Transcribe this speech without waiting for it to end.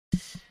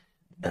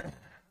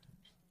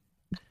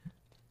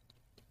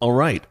All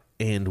right,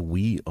 and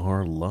we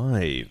are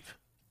live.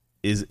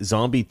 Is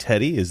Zombie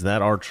Teddy, is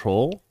that our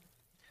troll?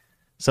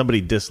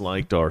 Somebody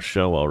disliked our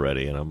show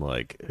already, and I'm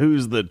like,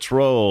 who's the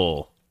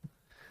troll?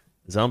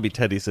 Zombie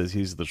Teddy says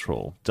he's the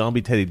troll.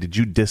 Zombie Teddy, did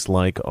you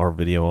dislike our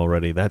video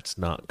already? That's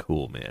not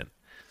cool, man.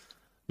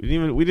 We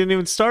didn't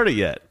even start it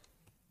yet.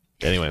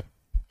 Anyway.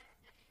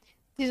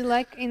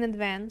 Dislike in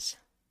advance.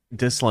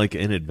 Dislike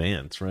in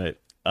advance, right.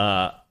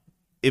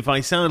 If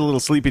I sound a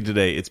little sleepy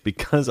today, it's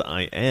because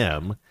I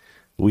am.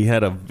 We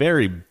had a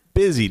very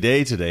busy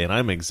day today, and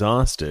I'm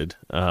exhausted.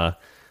 Let's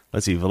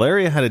see.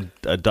 Valeria had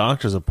a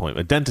doctor's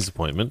appointment, a dentist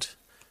appointment.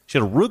 She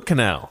had a root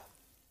canal.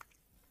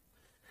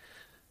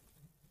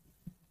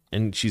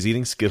 And she's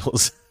eating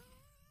Skittles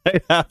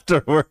right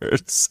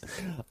afterwards.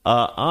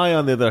 I,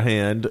 on the other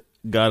hand,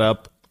 got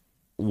up,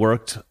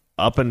 worked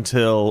up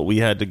until we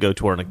had to go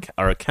to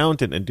our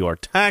accountant and do our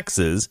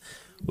taxes,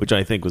 which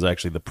I think was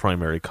actually the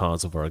primary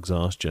cause of our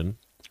exhaustion.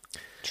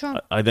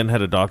 Sure. I then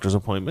had a doctor's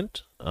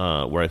appointment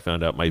where I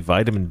found out my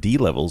vitamin D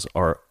levels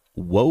are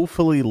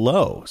woefully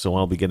low. So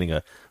I'll be getting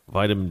a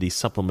vitamin D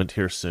supplement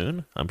here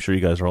soon. I'm sure you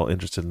guys are all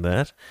interested in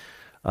that.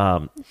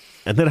 And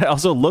then I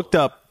also looked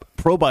up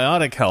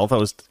probiotic health.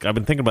 I've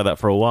been thinking about that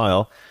for a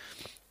while.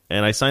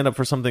 And I signed up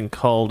for something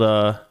called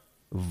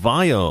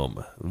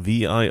Viome,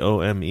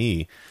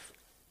 Viome.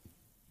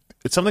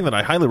 It's something that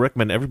I highly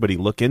recommend everybody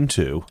look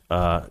into.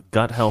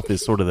 Gut health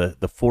is sort of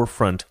the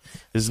forefront.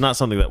 This is not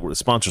something that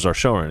sponsors our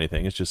show or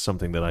anything. It's just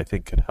something that I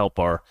think could help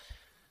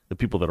the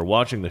people that are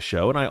watching the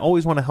show. And I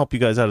always want to help you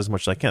guys out as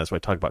much as I can. That's why I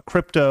talk about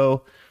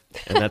crypto.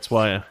 And that's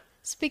why...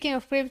 Speaking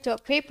of crypto,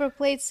 Paper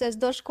Plate says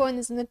Dogecoin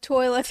is in the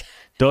toilet.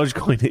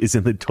 Dogecoin is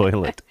in the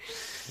toilet.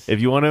 If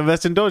you want to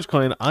invest in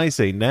Dogecoin, I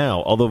say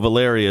now. Although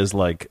Valeria is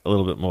like a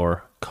little bit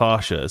more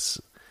cautious.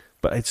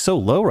 But it's so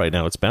low right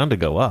now, it's bound to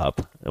go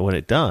up. And when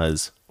it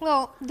does...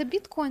 Well, the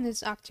Bitcoin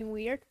is acting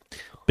weird.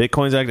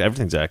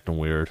 Everything's acting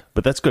weird.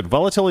 But that's good.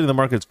 Volatility in the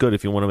market's good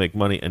if you want to make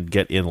money and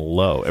get in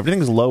low.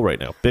 Everything's low right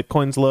now.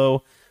 Bitcoin's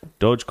low.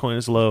 Dogecoin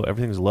is low.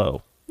 Everything's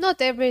low.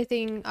 Not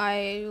everything.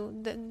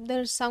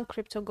 There's some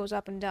crypto goes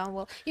up and down.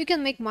 Well, you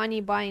can make money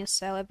buy and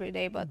sell every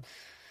day, but...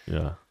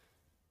 Yeah.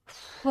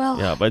 Well...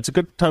 Yeah, but it's a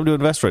good time to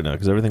invest right now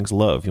because everything's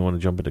low. If you want to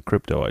jump into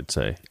crypto, I'd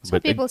say. Some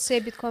people say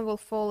Bitcoin will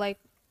fall like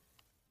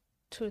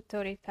to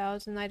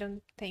 30,000. I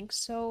don't think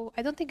so.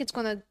 I don't think it's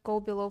gonna go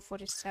below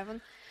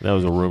 47. That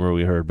was a rumor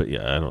we heard, but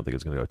yeah, I don't think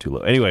it's gonna go too low.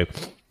 Anyway,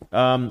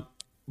 yeah,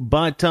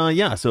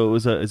 so it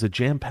was a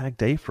jam-packed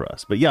day for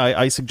us. But yeah,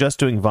 I suggest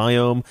doing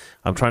Viome.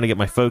 I'm trying to get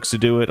my folks to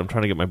do it. I'm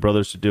trying to get my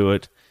brothers to do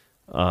it,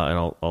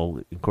 and I'll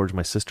encourage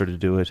my sister to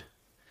do it.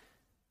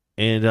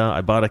 And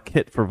I bought a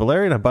kit for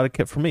Valeria, and I bought a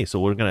kit for me. So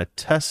we're gonna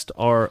test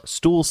our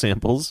stool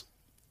samples.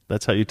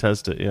 That's how you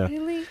test it. Yeah,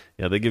 Really?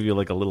 yeah. They give you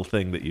like a little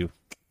thing that you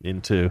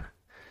into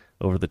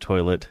over the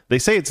toilet. They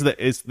say it's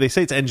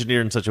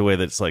engineered in such a way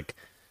that it's like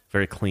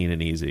very clean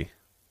and easy.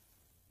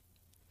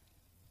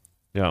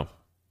 Yeah.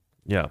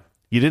 Yeah.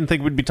 You didn't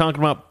think we'd be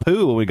talking about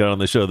poo when we got on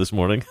the show this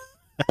morning.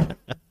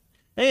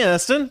 Hey,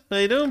 Aston. How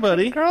you doing,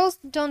 buddy? Girls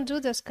don't do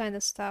this kind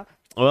of stuff.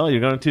 Well, you're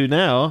going to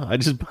now. I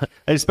just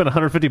spent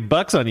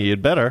 $150 on you.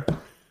 You'd better.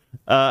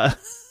 That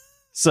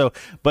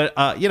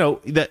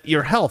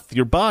your health,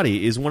 your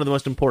body is one of the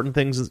most important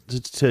things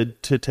to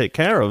take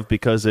care of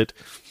because it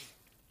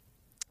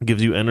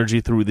gives you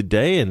energy through the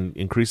day and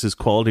increases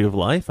quality of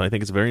life. I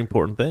think it's a very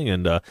important thing.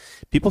 And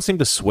people seem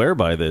to swear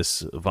by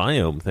this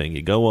Viome thing.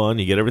 You go on,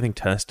 you get everything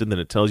tested, then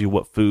it tells you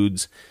what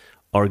foods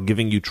are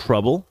giving you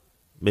trouble,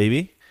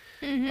 maybe.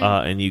 Mm-hmm.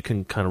 And you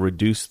can kind of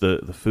reduce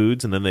the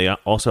foods. And then they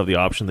also have the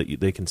option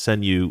that they can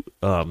send you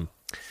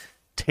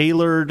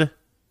tailored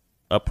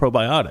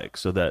probiotics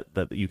so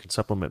that you can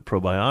supplement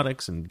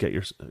probiotics and get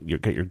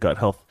your gut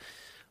health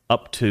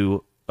up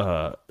to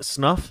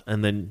snuff.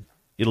 And then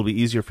it'll be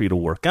easier for you to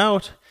work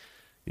out.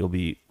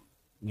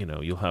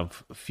 You'll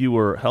have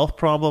fewer health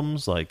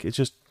problems. Like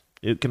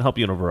it can help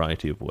you in a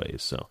variety of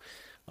ways. So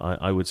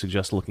I would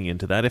suggest looking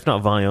into that. If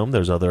not Viome,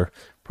 there's other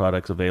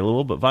products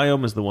available, but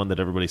Viome is the one that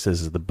everybody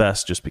says is the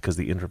best just because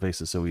the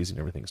interface is so easy and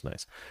everything's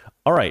nice.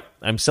 All right.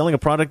 I'm selling a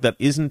product that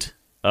isn't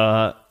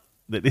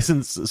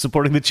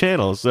supporting the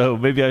channel. So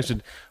maybe I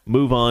should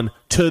move on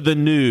to the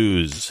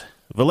news.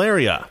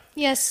 Valeria.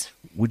 Yes.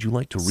 Would you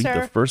like to read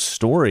Sir. the first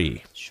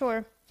story?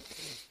 Sure.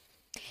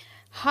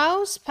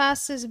 House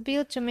passes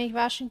bill to make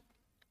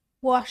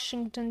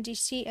Washington,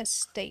 D.C. a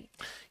state.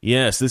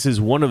 Yes, this is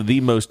one of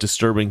the most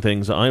disturbing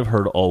things I've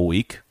heard all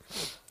week.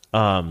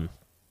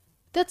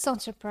 That's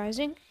not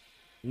surprising.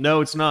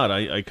 No, it's not.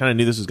 I kind of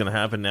knew this was going to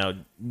happen now.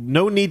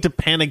 No need to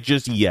panic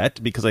just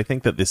yet because I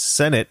think that the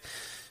Senate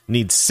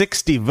needs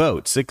 60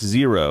 votes,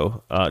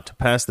 6-0, to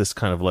pass this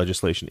kind of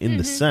legislation in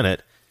the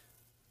Senate.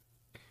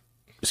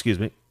 Excuse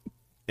me.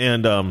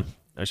 And I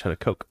just had a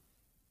Coke.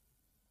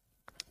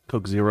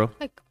 Coke Zero.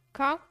 Like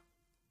Coke?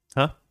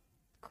 Huh?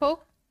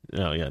 Coke?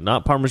 No, yeah,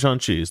 not Parmesan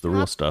cheese, the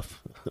real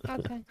stuff.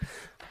 Okay.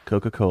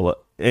 Coca-Cola.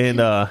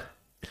 And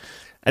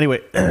anyway,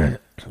 it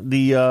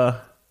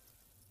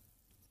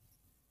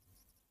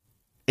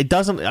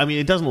doesn't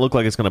look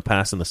like it's going to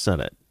pass in the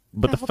Senate.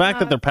 But I the hope fact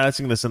that not. they're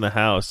passing this in the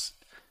House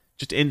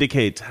just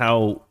indicates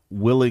how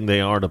willing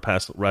they are to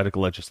pass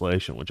radical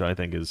legislation, which I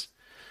think is,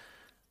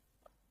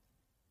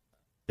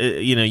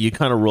 you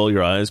kind of roll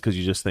your eyes because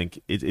you just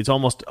think it's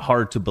almost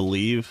hard to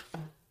believe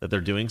that they're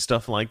doing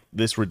stuff like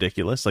this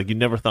ridiculous. Like, you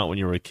never thought when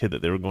you were a kid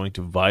that they were going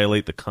to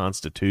violate the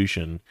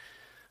Constitution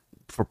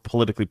for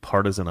politically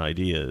partisan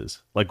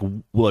ideas, like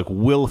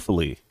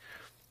willfully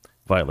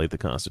violate the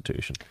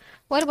Constitution.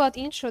 What about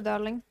intro,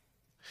 darling?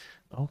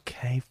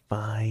 Okay,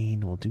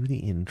 fine. We'll do the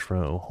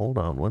intro. Hold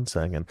on one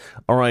second.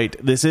 All right,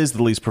 this is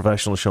the least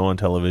professional show on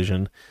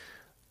television.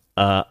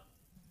 I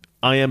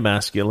am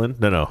masculine.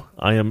 No.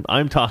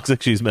 I'm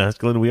toxic. She's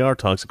masculine. We are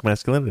toxic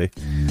masculinity.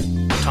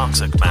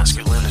 Toxic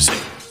masculinity.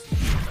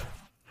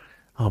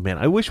 Oh man,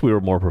 I wish we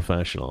were more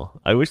professional.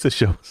 I wish the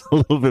show was a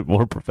little bit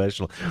more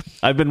professional.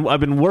 I've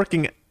been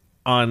working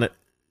on,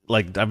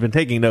 like, I've been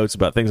taking notes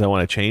about things I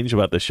want to change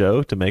about the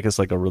show to make us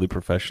like a really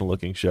professional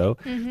looking show,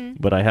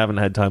 but I haven't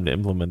had time to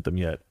implement them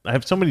yet. I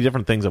have so many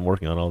different things I'm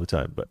working on all the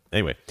time. But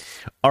anyway,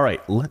 all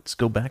right, let's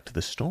go back to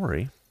the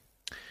story.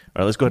 All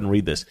right, let's go ahead and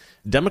read this.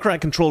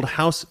 Democrat-controlled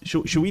House.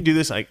 Should we do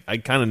this? I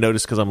kind of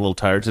noticed because I'm a little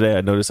tired today.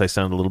 I noticed I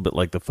sound a little bit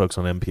like the folks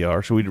on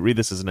NPR. Should we read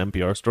this as an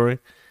NPR story?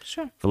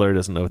 Sure. If Larry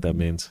doesn't know what that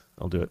means,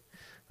 I'll do it.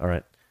 All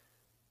right.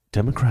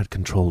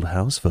 Democrat-controlled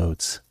House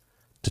votes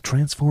to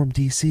transform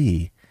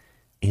D.C.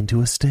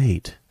 into a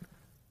state,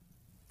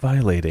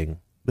 violating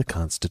the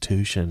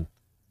Constitution.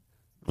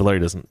 Valerie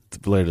doesn't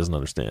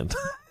understand.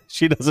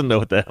 She doesn't know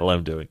what the hell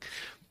I'm doing.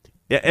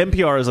 Yeah,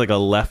 NPR is like a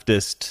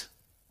leftist,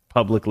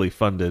 publicly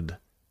funded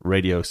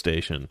radio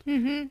station,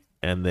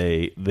 and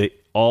they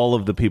all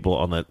of the people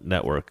on that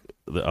network,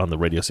 on the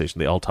radio station,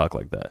 they all talk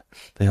like that.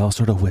 They all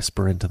sort of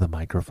whisper into the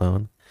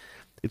microphone.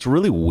 It's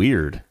really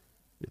weird.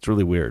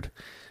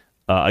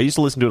 I used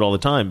to listen to it all the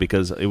time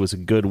because it was a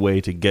good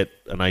way to get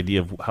an idea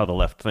of how the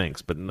left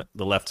thinks, but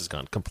the left has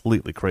gone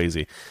completely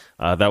crazy.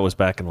 That was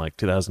back in like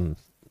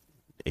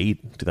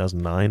 2008,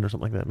 2009 or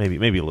something like that.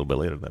 Maybe a little bit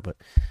later than that. But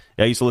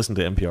yeah, I used to listen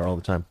to NPR all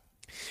the time.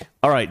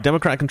 All right,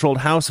 Democrat-controlled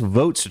House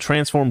votes to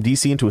transform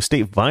D.C. into a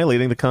state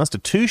violating the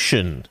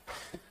Constitution.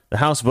 The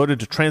House voted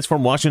to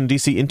transform Washington,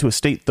 D.C. into a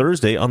state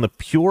Thursday on the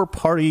pure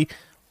party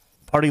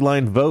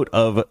line vote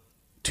of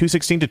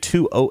 216 to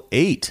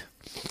 208.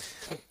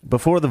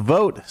 Before the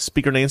vote,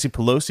 Speaker Nancy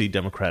Pelosi,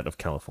 Democrat of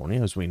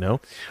California, as we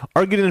know,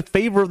 argued in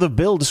favor of the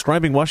bill,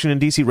 describing Washington,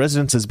 D.C.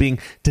 residents as being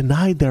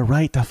denied their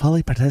right to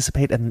fully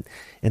participate in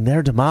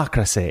their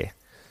democracy.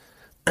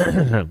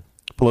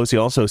 Pelosi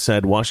also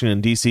said Washington,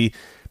 D.C.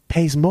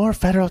 pays more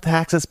federal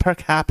taxes per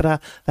capita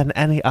than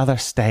any other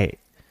state.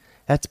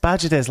 Its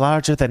budget is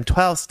larger than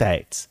 12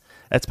 states.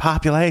 Its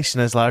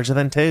population is larger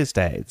than 2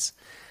 states.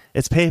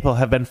 Its people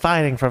have been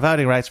fighting for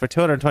voting rights for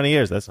 220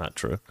 years. That's not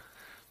true.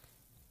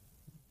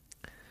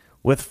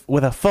 With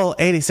a full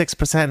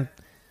 86%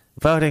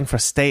 voting for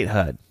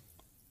statehood.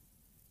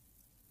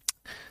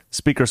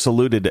 Speaker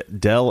saluted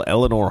Del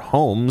Eleanor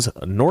Holmes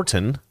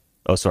Norton.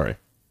 Oh, sorry.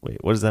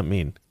 Wait, what does that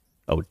mean?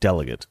 Oh,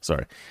 delegate.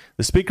 Sorry.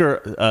 The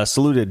Speaker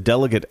saluted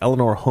Delegate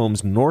Eleanor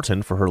Holmes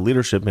Norton for her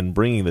leadership in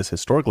bringing this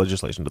historic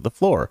legislation to the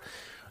floor.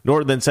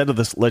 Norton then said of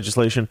this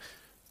legislation,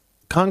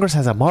 Congress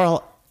has a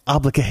moral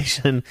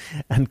obligation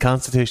and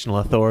constitutional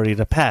authority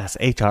to pass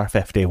H.R.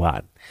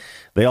 51.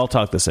 They all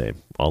talk the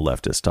same. All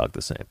leftists talk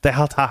the same. They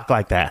all talk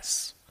like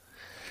this.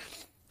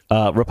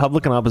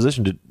 Republican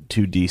opposition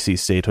to D.C.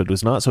 statehood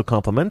was not so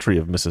complimentary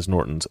of Mrs.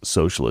 Norton's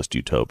socialist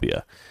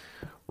utopia.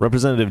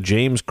 Representative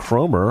James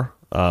Cromer,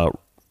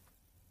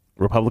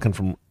 Republican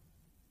from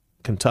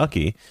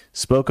Kentucky,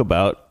 spoke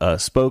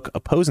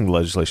opposing the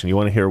legislation. You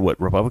want to hear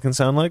what Republicans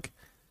sound like?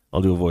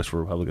 I'll do a voice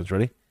for Republicans.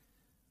 Ready?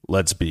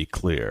 Let's be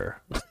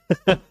clear.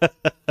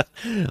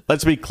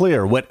 Let's be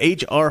clear. What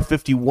H.R.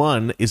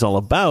 51 is all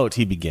about,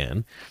 he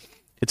began.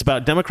 It's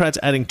about Democrats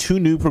adding 2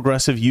 new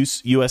progressive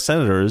U.S.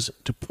 senators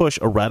to push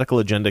a radical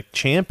agenda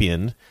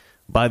championed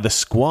by the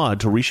Squad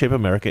to reshape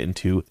America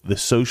into the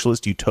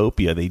socialist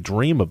utopia they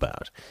dream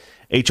about.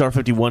 H.R.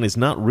 51 is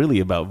not really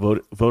about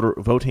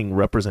voting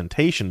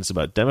representation. It's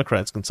about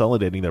Democrats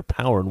consolidating their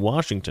power in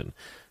Washington,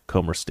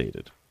 Comer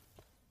stated.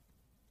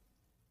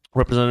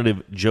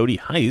 Representative Jody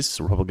Hice,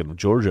 Republican of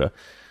Georgia,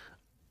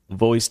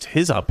 voiced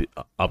his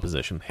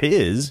opposition.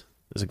 There's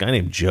a guy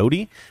named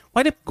Jody?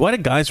 Why do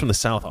guys from the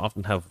South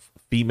often have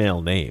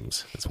female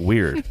names? It's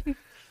weird.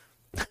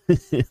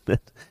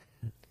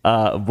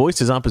 Voiced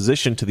his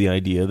opposition to the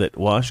idea that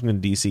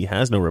Washington, D.C.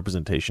 has no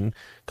representation,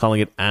 calling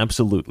it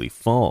absolutely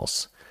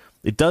false.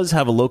 It does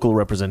have a local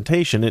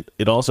representation.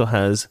 It also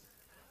has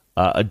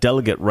a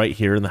delegate right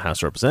here in the House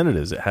of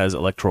Representatives. It has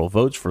electoral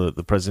votes for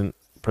the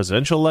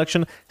presidential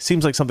election.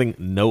 Seems like something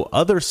no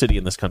other city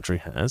in this country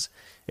has.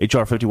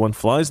 H.R. 51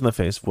 flies in the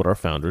face of what our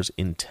founders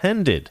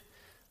intended,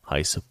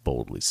 Hice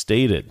boldly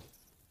stated.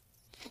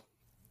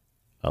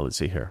 Let's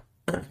see here.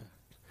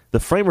 The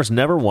framers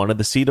never wanted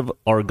the seat of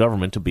our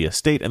government to be a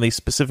state, and they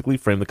specifically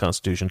framed the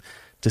Constitution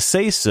to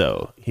say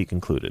so, he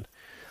concluded.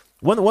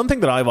 One thing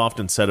that I've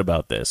often said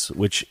about this,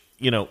 which,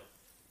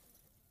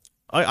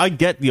 I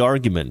get the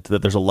argument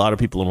that there's a lot of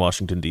people in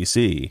Washington,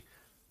 D.C.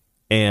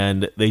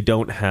 and they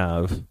don't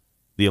have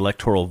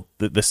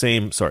the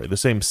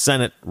same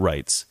Senate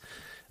rights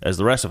as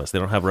the rest of us. They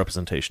don't have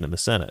representation in the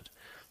Senate.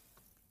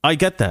 I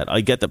get that. I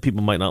get that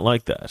people might not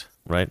like that,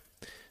 right?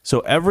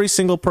 So every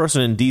single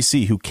person in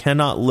D.C. who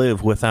cannot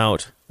live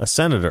without a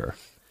senator,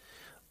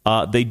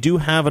 they do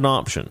have an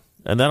option,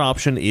 and that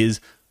option is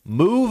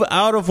move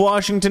out of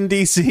Washington,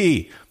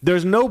 D.C.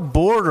 There's no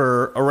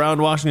border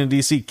around Washington,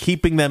 D.C.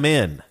 keeping them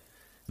in.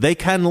 They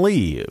can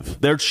leave.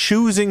 They're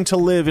choosing to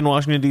live in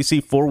Washington,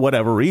 D.C. for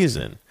whatever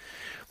reason.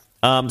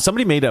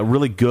 Somebody made a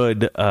really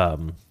good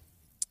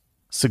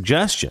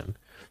suggestion,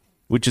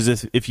 which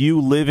is if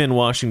you live in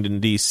Washington,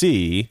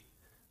 D.C.,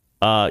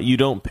 you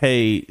don't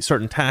pay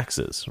certain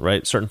taxes,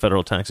 right? Certain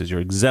federal taxes.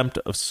 You're exempt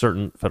of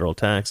certain federal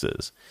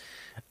taxes.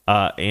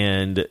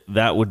 And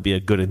that would be a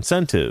good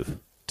incentive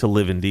to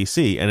live in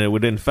D.C. And it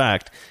would, in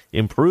fact,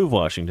 improve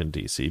Washington,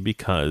 D.C.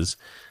 because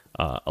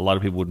a lot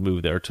of people would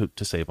move there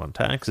to save on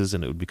taxes,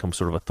 and it would become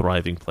sort of a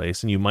thriving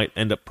place. And you might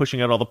end up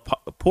pushing out all the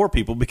poor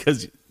people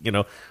because,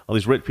 all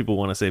these rich people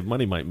want to save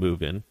money might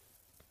move in.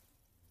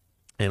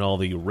 And all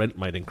the rent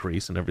might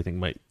increase and everything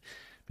might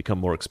become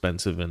more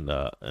expensive and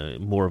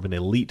more of an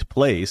elite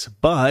place.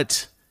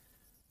 But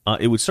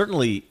it would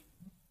certainly,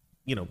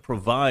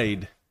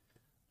 provide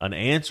an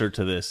answer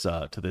to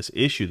this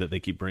issue that they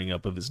keep bringing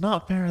up of it's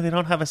not fair. They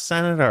don't have a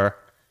senator.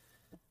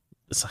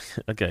 It's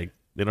like, okay,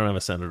 they don't have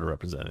a senator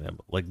representing them.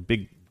 Like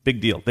big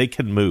deal. They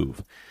can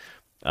move.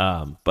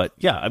 But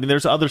yeah, I mean,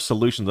 there's other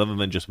solutions other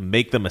than just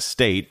make them a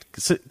state,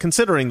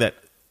 considering that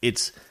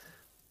it's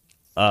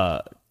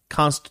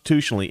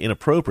constitutionally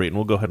inappropriate. And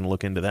we'll go ahead and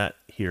look into that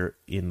here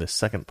in the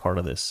second part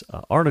of this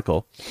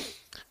article.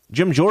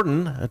 Jim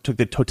Jordan took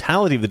the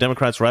totality of the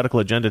Democrats'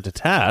 radical agenda to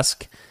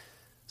task.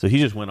 So he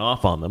just went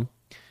off on them.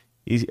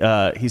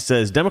 He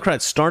says,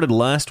 Democrats started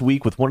last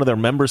week with one of their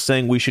members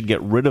saying we should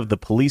get rid of the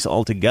police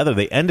altogether.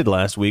 They ended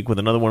last week with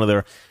another one of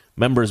their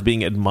members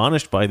being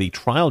admonished by the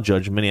trial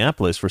judge in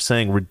Minneapolis for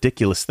saying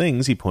ridiculous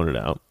things, he pointed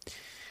out.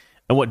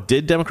 And what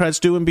did Democrats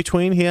do in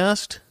between, he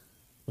asked?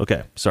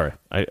 Okay, sorry.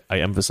 I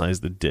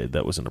emphasized the did.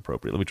 That was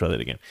inappropriate. Let me try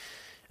that again.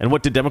 And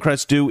what did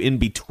Democrats do in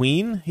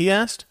between, he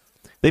asked?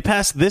 They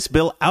passed this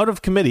bill out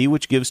of committee,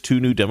 which gives 2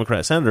 new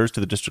Democrat senators to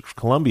the District of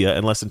Columbia,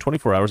 and less than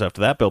 24 hours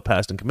after that bill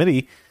passed in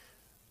committee,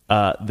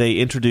 they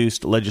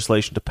introduced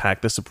legislation to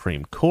pack the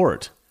Supreme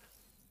Court.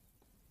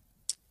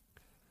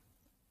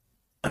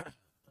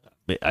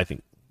 I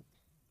think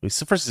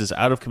first he says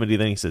out of committee,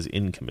 then he says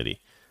in committee.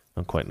 I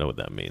don't quite know what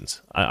that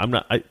means.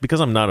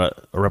 Because I'm not a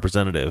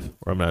representative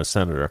or I'm not a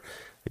senator.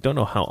 I don't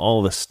know how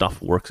all this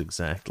stuff works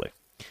exactly.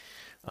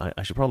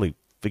 I should probably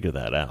figure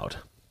that out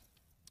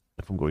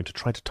if I'm going to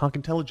try to talk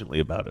intelligently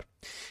about it.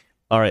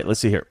 All right, let's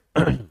see here.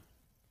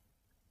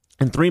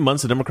 In 3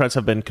 months, the Democrats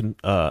have been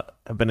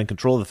in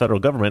control of the federal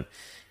government.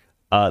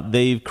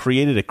 They've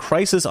created a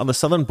crisis on the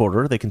southern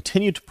border. They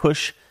continue to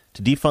push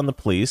to defund the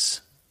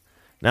police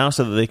now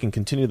so that they can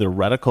continue their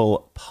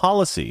radical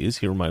policies,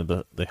 he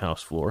reminded the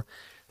House floor.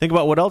 Think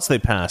about what else they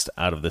passed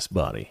out of this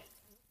body,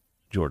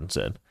 Jordan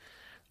said.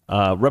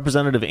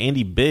 Representative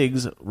Andy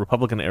Biggs,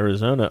 Republican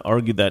Arizona,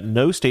 argued that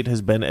no state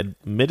has been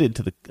admitted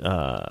to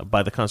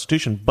by the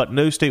Constitution, but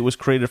no state was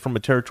created from a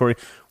territory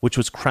which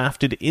was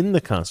crafted in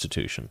the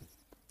Constitution.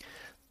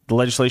 The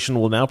legislation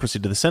will now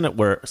proceed to the Senate,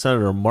 where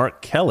Senator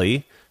Mark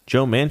Kelly,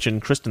 Joe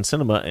Manchin, Kristen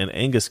Sinema, and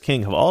Angus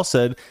King have all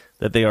said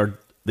that they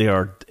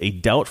are a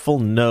doubtful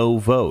no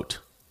vote.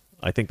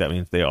 I think that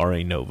means they are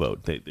a no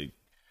vote. They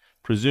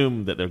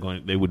presume that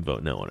they would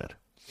vote no on it.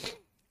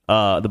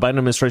 The Biden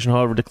administration,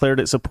 however, declared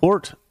its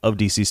support of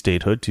D.C.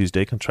 statehood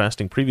Tuesday,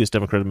 contrasting previous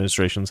Democrat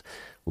administrations'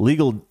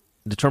 legal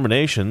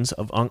determinations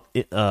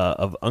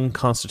of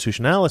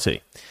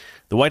unconstitutionality.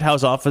 The White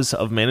House Office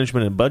of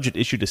Management and Budget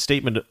issued a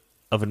statement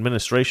of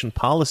administration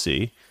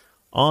policy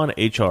on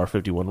H.R.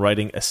 51,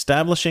 writing,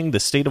 establishing the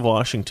state of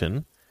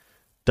Washington,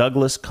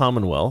 Douglas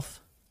Commonwealth,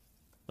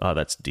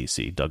 that's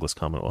D.C., Douglas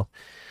Commonwealth,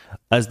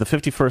 as the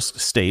 51st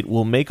state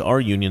will make our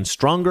union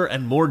stronger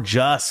and more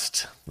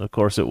just. Of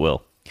course it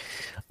will.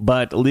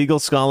 But legal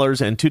scholars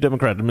and 2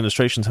 Democrat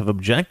administrations have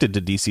objected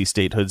to D.C.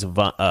 statehood's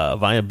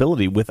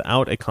viability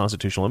without a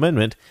constitutional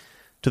amendment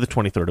to the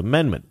 23rd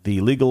Amendment.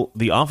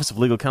 The Office of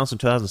Legal Counsel in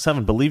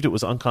 2007 believed it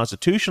was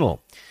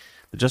unconstitutional.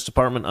 The Justice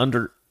Department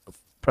under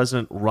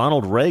President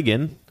Ronald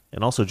Reagan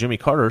and also Jimmy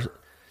Carter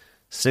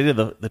stated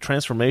the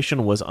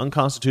transformation was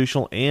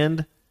unconstitutional,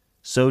 and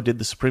so did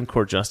the Supreme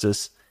Court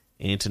Justice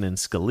Antonin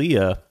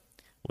Scalia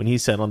when he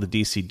sat on the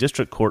D.C.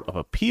 District Court of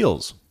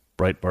Appeals,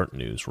 Breitbart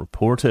News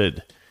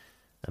reported.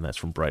 And that's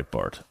from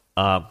Breitbart.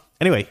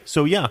 Anyway,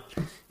 so yeah,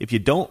 if you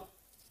don't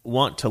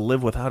want to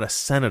live without a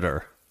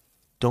senator,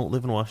 don't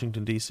live in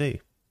Washington, D.C.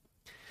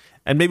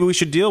 And maybe we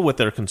should deal with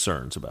their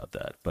concerns about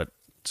that. But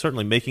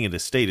certainly making it a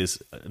state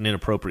is an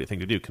inappropriate thing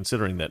to do,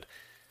 considering that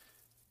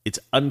it's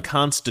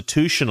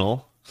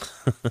unconstitutional.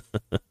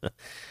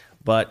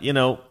 But,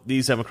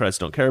 these Democrats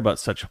don't care about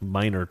such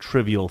minor,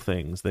 trivial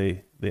things.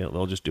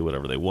 They'll just do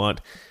whatever they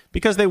want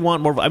because they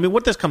want more. I mean,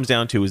 what this comes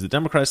down to is the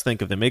Democrats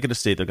think if they make it a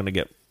state, they're going to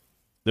get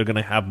they're going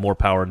to have more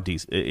power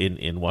in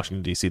in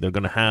Washington D.C. They're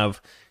going to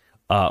have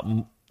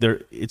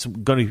it's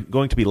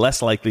going to be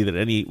less likely that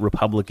any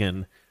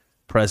Republican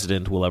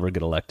president will ever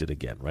get elected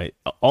again, right?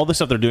 All the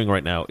stuff they're doing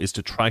right now is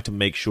to try to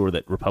make sure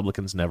that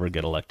Republicans never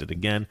get elected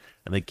again,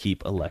 and they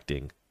keep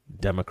electing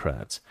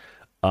Democrats.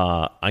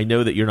 I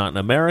know that you're not an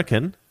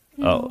American.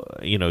 You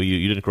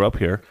didn't grow up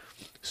here.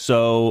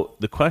 So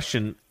the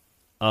question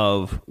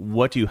of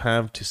what do you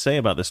have to say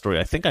about this story,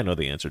 I think I know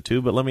the answer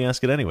to, but let me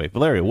ask it anyway.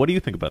 Valeria, what do you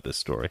think about this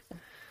story?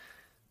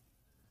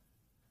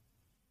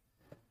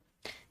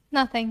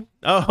 Nothing.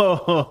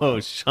 Oh,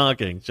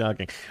 shocking.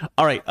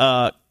 All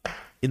right.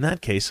 In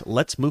that case,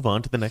 let's move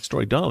on to the next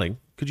story. Darling,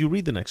 could you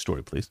read the next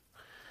story, please?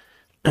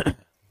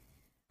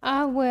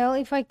 Well,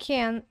 if I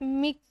can.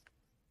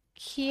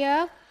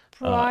 Micaiah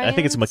Bryant. I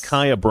think it's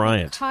Micaiah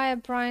Bryant. Micaiah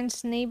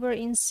Bryant's neighbor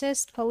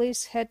insists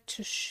police had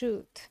to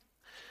shoot.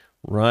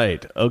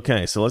 Right.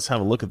 Okay, so let's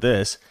have a look at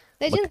this.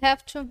 They didn't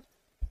have to.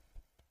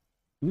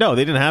 No,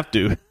 they didn't have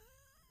to.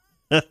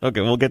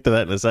 Okay, we'll get to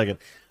that in a second.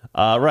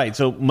 Right,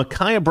 so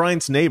Micaiah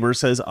Bryant's neighbor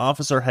says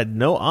officer had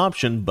no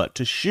option but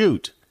to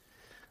shoot.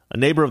 A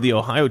neighbor of the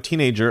Ohio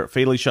teenager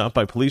fatally shot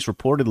by police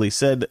reportedly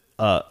said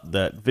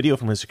that video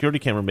from his security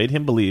camera made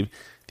him believe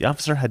the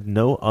officer had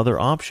no other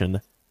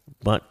option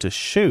but to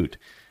shoot.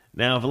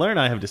 Now, Valeria and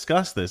I have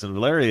discussed this, and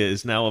Valeria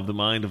is now of the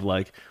mind of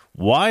like,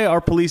 why are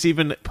police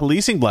even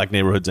policing black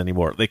neighborhoods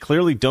anymore? They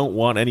clearly don't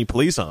want any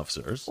police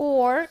officers.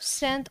 Or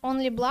send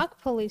only black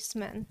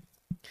policemen.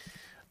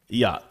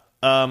 Yeah,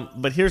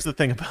 but here's the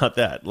thing about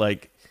that.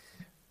 Like,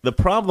 the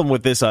problem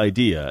with this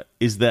idea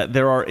is that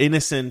there are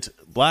innocent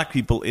black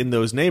people in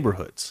those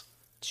neighborhoods.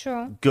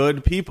 True.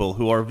 Good people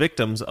who are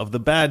victims of the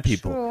bad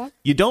people. True.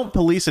 You don't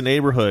police a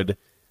neighborhood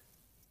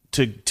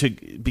to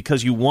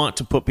because you want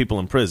to put people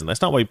in prison. That's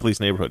not why you police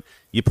a neighborhood.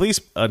 You police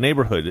a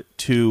neighborhood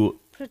to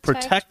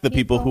protect the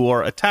people who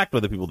are attacked by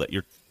the people that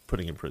you're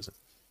putting in prison.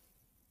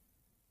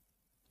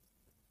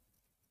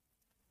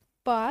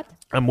 But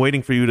I'm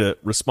waiting for you to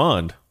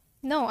respond.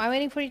 no, I'm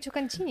waiting for you to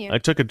continue. I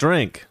took a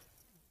drink.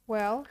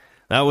 Well,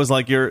 That was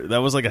like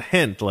a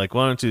hint. Like,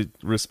 why don't you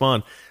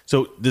respond?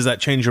 So, does that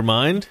change your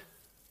mind?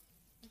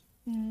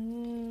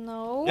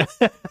 no.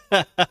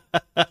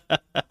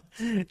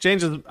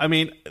 Changes. I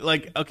mean,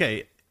 like,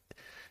 okay.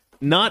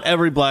 Not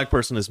every black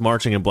person is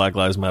marching in Black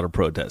Lives Matter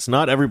protests.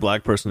 Not every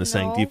black person is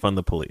saying No. defund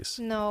the police.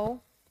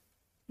 No.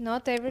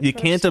 Not every You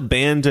person. can't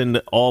abandon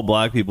all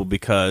black people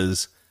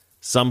because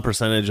some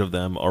percentage of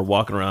them are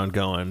walking around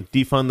going,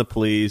 defund the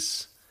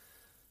police,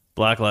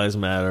 Black Lives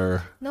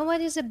Matter.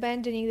 Nobody's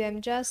abandoning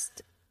them.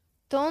 Just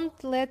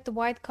don't let the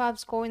white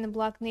cops go in the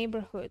black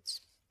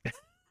neighborhoods.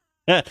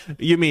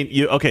 You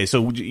mean okay?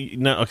 So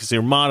so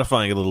you're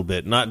modifying it a little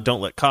bit. Not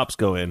don't let cops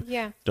go in.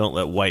 Yeah. Don't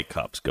let white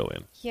cops go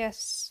in.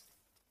 Yes.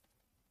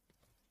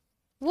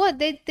 What?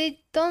 They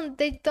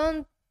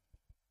don't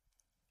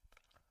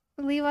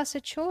leave us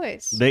a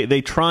choice.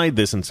 They tried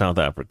this in South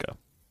Africa.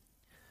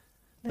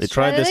 Let's They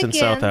tried try this that in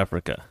South again.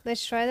 Africa.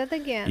 Let's try that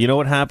again. You know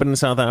what happened in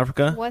South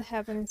Africa? What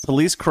happened?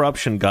 Police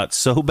corruption got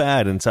so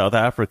bad in South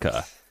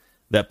Africa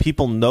that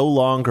people no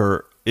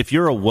longer, if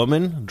you're a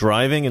woman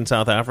driving in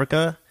South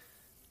Africa,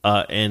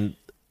 and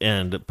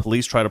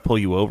police try to pull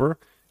you over,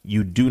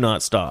 you do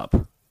not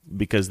stop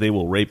because they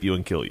will rape you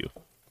and kill you.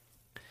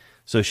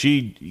 So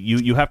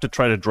you have to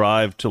try to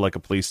drive to like a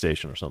police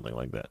station or something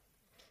like that.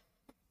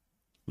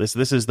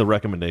 This is the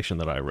recommendation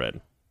that I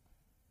read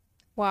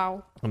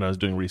Wow. when I was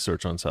doing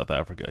research on South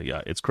Africa.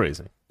 Yeah, it's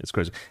crazy. It's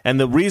crazy. And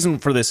the reason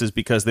for this is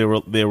because there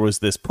was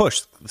this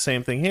push, the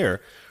same thing here,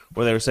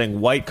 where they were saying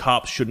white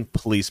cops shouldn't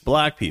police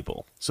black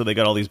people. So they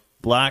got all these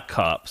black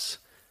cops,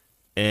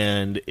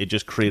 and it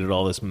just created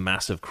all this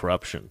massive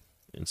corruption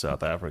in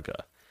South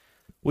Africa,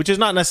 which is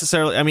not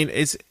necessarily, I mean,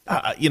 it's,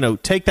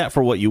 take that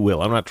for what you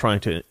will. I'm not trying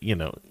to,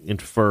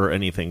 infer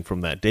anything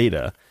from that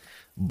data,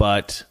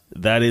 but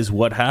that is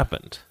what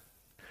happened.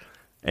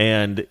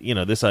 And,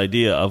 this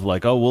idea of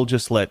like, oh, we'll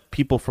just let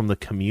people from the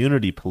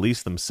community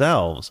police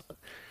themselves.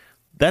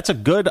 That's a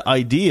good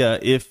idea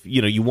if,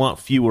 you want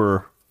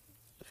fewer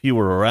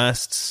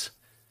arrests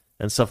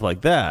and stuff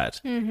like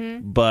that.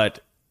 Mm-hmm. But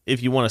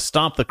if you want to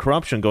stop the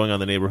corruption going on in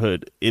the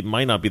neighborhood, it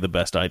might not be the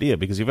best idea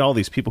because you have all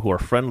these people who are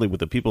friendly with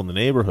the people in the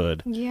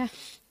neighborhood. Yeah.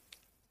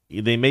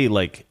 They may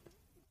like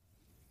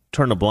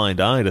turn a blind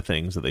eye to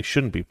things that they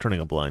shouldn't be turning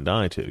a blind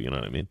eye to. You know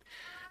what I mean?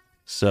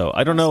 So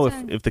I don't know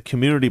if the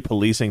community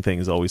policing thing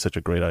is always such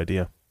a great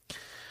idea.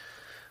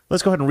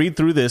 Let's go ahead and read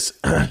through this.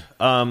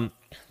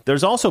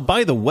 There's also,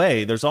 by the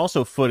way,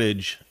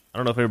 footage. I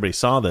don't know if everybody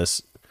saw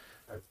this.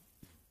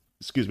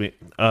 Excuse me.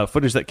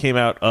 Footage that came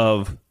out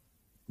of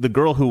the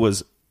girl who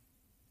was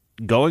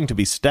going to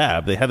be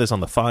stabbed. They had this on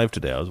the 5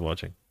 today. I was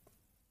watching.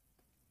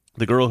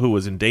 The girl who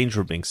was in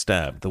danger of being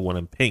stabbed, the one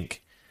in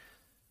pink.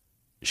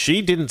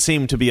 She didn't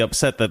seem to be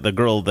upset that the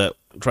girl that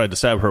tried to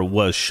stab her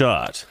was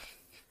shot.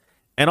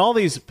 And all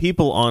these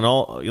people on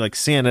all like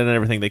CNN and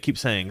everything, they keep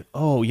saying,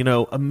 oh,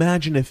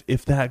 imagine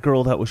if that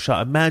girl that was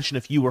shot, imagine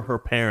if you were her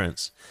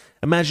parents.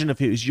 Imagine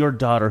if it was your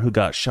daughter who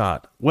got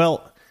shot.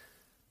 Well,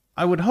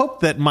 I would hope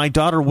that my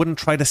daughter wouldn't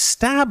try to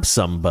stab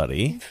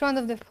somebody in front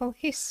of the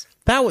police.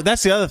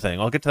 That's the other thing.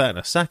 I'll get to that in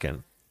a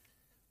second.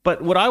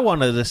 But what I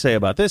wanted to say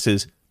about this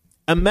is,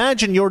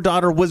 imagine your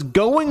daughter was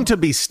going to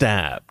be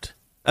stabbed.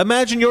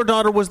 Imagine your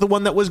daughter was the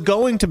one that was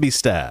going to be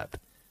stabbed,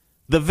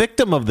 the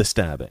victim of the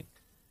stabbing.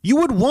 You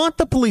would want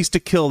the police to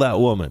kill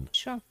that woman.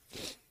 Sure.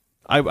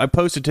 I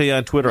posted to you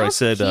on Twitter. Not I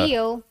said,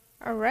 kill,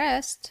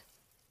 arrest.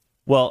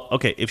 well,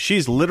 okay, if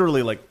she's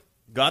literally like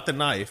got the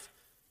knife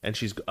and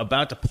she's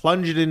about to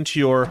plunge it into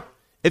your...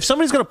 If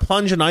somebody's going to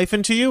plunge a knife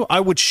into you, I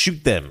would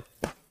shoot them.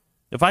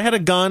 If I had a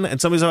gun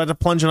and somebody's about to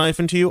plunge a knife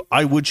into you,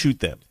 I would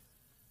shoot them.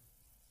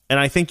 And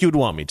I think you'd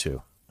want me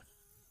to.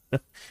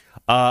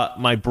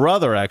 My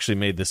brother actually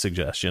made this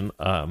suggestion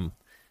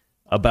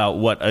about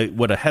what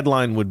a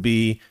headline would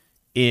be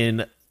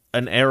in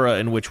an era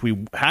in which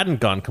we hadn't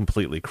gone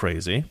completely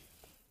crazy.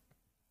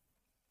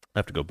 I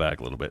have to go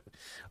back a little bit.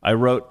 I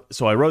wrote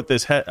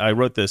this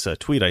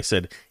tweet. I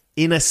said,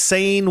 "In a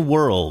sane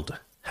world,"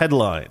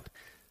 headline: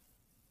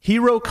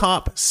 "Hero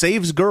cop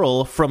saves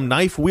girl from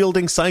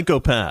knife-wielding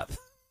psychopath."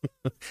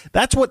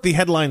 That's what the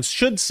headlines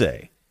should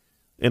say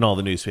in all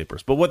the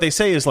newspapers. But what they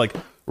say is like,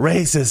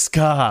 racist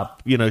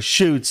cop,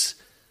 shoots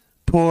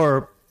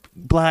poor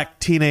black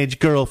teenage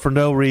girl for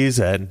no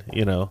reason.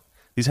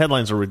 These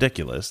headlines are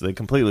ridiculous. They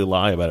completely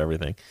lie about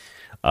everything.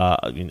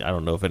 I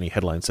don't know if any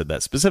headline said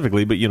that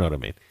specifically, but you know what I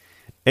mean.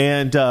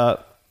 And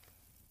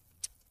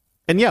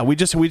yeah, we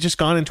just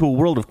gone into a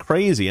world of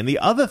crazy. And the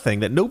other thing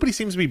that nobody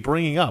seems to be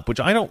bringing up, which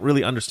I don't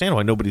really understand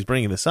why nobody's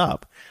bringing this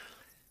up,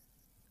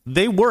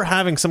 they were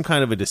having some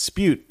kind of a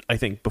dispute, I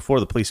think,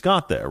 before the police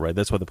got there, right?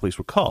 That's why the police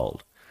were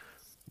called.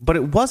 But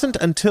it wasn't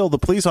until the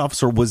police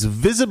officer was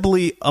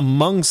visibly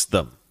amongst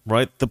them,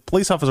 right? The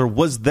police officer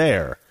was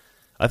there.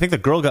 I think the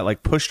girl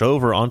got pushed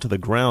over onto the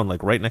ground,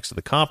 right next to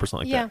the cop or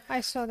something like that. Yeah, I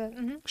saw that.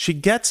 Mm-hmm. She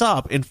gets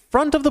up in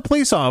front of the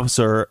police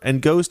officer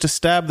and goes to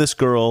stab this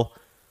girl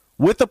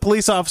with the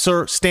police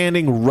officer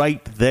standing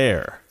right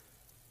there.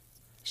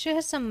 She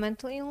has some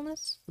mental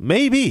illness?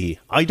 Maybe.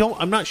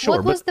 I'm not sure.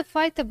 What was the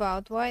fight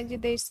about? Why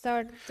did they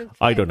start the fight?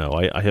 I don't know.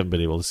 I haven't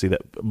been able to see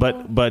that.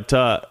 But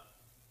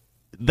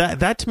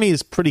that to me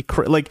is pretty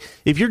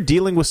if you're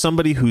dealing with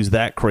somebody who's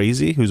that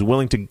crazy, who's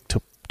willing to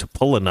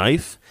pull a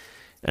knife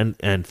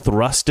and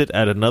thrust it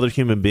at another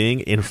human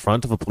being in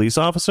front of a police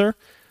officer,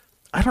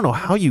 I don't know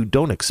how you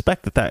don't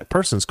expect that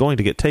person's going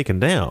to get taken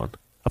down.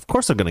 Of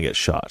course they're going to get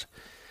shot.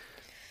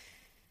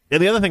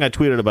 And the other thing I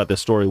tweeted about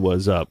this story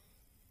was,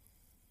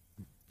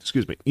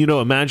 excuse me,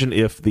 imagine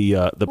if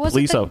the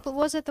police...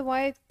 Was it the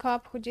white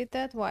cop who did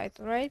that? White,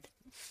 right?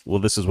 Well,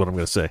 this is what I'm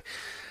going to say.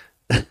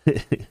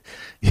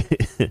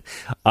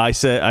 I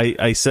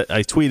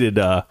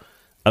tweeted,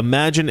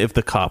 imagine if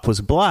the cop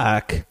was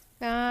black,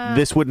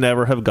 this would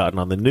never have gotten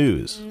on the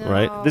news,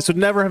 right? This would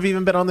never have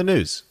even been on the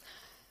news.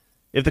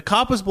 If the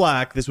cop was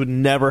black, this would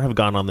never have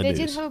gone on the news.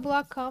 They did have a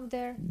black cop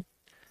there.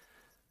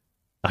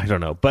 I don't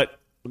know, but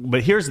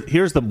here's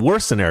the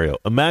worst scenario.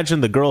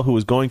 Imagine the girl who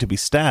was going to be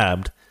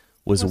stabbed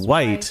was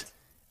white,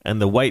 and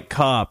the white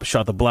cop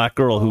shot the black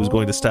girl who was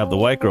going to stab the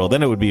white girl.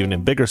 Then it would be even a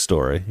bigger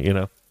story,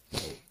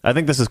 I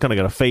think this is kind of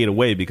going to fade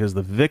away because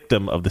the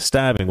victim of the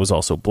stabbing was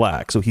also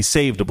black, so he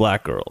saved a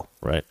black girl,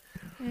 right?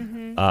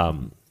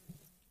 Mm-hmm.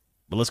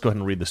 But let's go ahead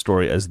and read the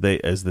story as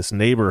this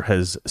neighbor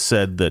has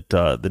said that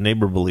the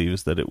neighbor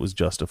believes that it was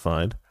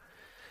justified.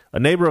 A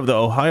neighbor of the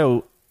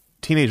Ohio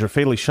teenager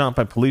fatally shot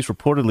by police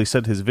reportedly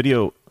said his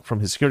video from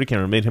his security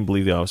camera made him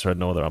believe the officer had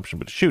no other option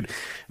but to shoot.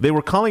 They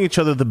were calling each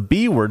other the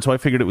B word, so I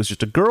figured it was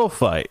just a girl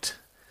fight,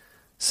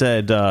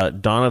 said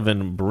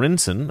Donovan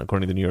Brinson,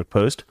 according to the New York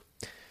Post.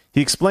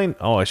 He explained...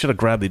 Oh, I should have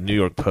grabbed the New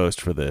York Post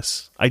for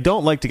this. I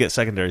don't like to get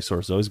secondary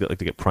sources. I always like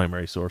to get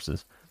primary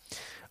sources.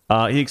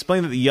 He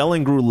explained that the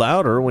yelling grew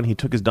louder when he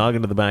took his dog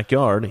into the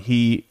backyard.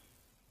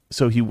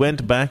 So he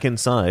went back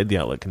inside, the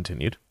outlet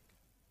continued.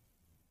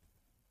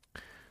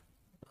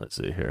 Let's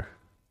see here.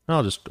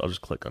 I'll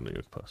just click on New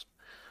York Post.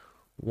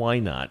 Why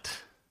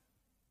not?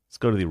 Let's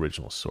go to the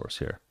original source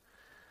here.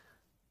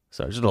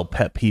 So just a little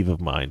pet peeve of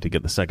mine to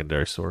get the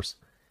secondary source.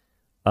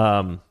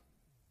 Let's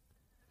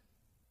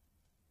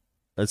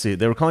see.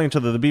 They were calling each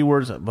other the B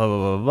words, blah,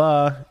 blah, blah,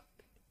 blah.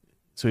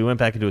 So he went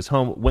back into his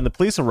home. When the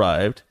police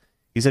arrived,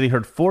 he said he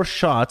heard 4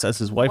 shots as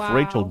his wife,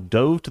 Rachel,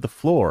 dove to the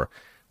floor.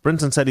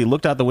 Brinson said he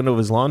looked out the window of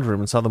his laundry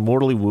room and saw the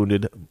mortally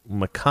wounded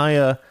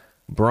Micaiah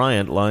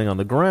Bryant lying on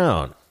the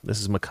ground.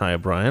 This is Micaiah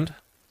Bryant.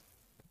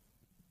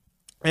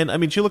 And, I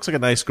mean, she looks like a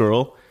nice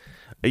girl.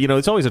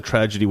 It's always a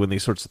tragedy when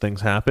these sorts of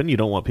things happen. You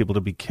don't want people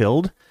to be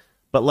killed.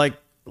 But,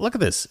 look at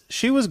this.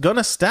 She was going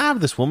to stab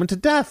this woman to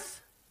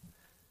death.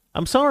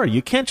 I'm sorry.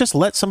 You can't just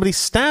let somebody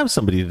stab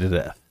somebody to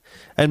death.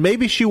 And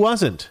maybe she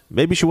wasn't.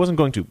 Maybe she wasn't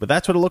going to. But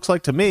that's what it looks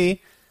like to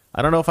me.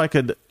 I don't know if I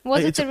could...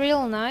 Was it a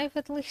real knife,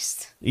 at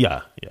least?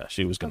 Yeah,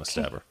 she was going to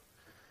stab her.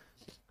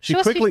 She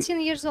was 15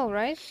 years old,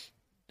 right?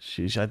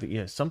 I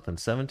think, something,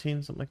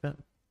 17, something like that.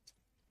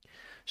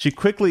 He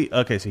quickly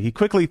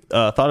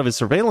thought of his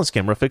surveillance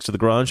camera fixed to the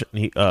garage,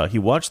 and he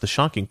watched the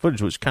shocking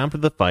footage which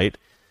captured the fight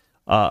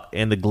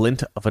and the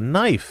glint of a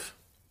knife.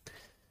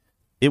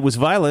 It was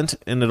violent,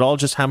 and it all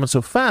just happened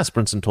so fast,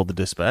 Brinson told the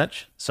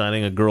Dispatch,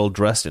 citing a girl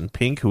dressed in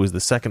pink who was the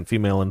second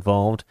female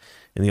involved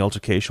in the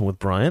altercation with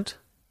Bryant.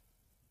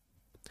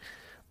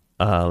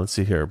 Let's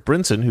see here.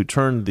 Brinson, who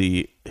turned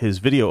his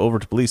video over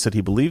to police, said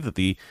he believed that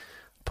the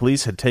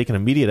police had taken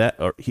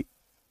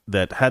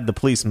that had the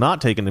police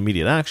not taken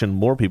immediate action,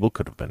 more people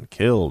could have been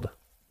killed.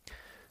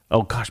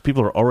 Oh gosh,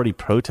 people are already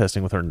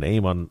protesting with her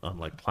name on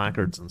like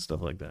placards and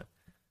stuff like that.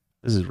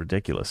 This is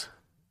ridiculous.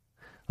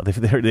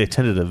 They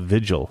attended a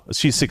vigil.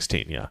 She's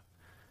 16, yeah.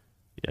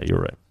 Yeah, you're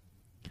right.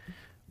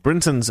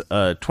 Brinson's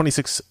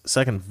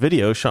 26-second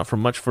video, shot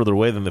from much further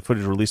away than the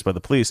footage released by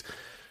the police,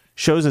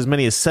 shows as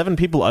many as 7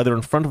 people either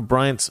in front of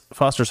Bryant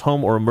Foster's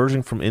home or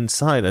emerging from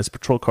inside as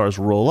patrol cars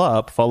roll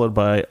up, followed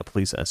by a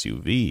police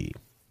SUV.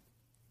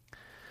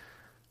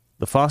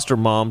 The Foster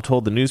mom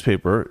told the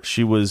newspaper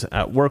she was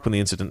at work when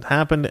the incident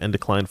happened and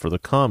declined further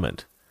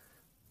comment.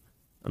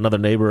 Another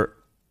neighbor...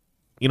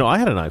 I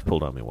had a knife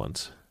pulled on me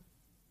once.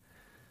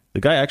 The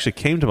guy actually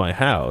came to my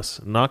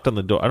house, knocked on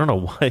the door. I don't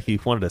know why he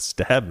wanted to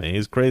stab me.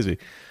 He's crazy.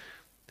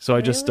 So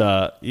I just,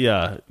 I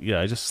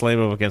just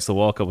slammed him against the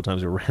wall a couple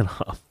times and ran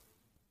off.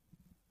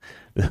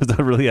 That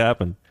really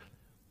happened.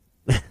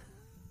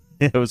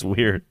 It was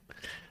weird.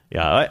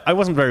 Yeah, I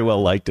wasn't very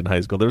well liked in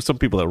high school. There were some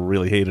people that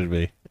really hated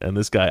me. And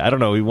this guy, I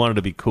don't know, he wanted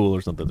to be cool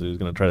or something. So he was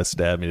going to try to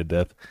stab me to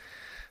death.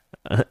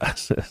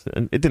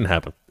 And it didn't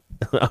happen.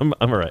 I'm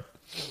all right.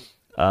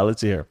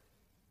 Let's see here.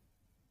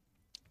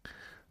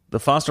 The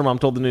Foster mom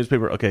told the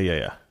newspaper, okay,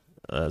 yeah.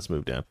 Let's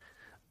move down.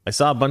 I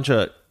saw a bunch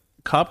of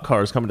cop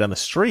cars coming down the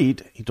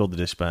street, he told the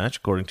Dispatch,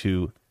 according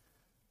to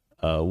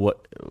blah, blah,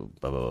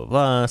 blah,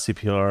 blah,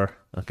 CPR.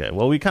 Okay,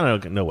 well, we kind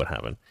of know what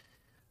happened.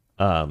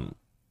 The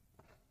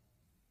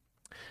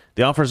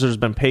officer has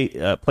been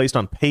placed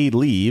on paid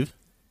leave,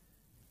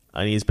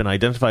 and he's been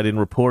identified in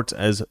reports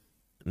as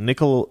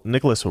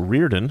Nicholas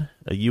Reardon,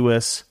 a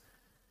U.S.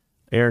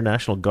 Air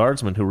National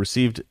Guardsman who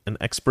received an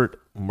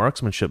expert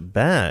marksmanship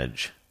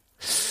badge.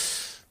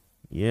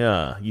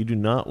 Yeah, you do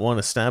not want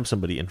to stab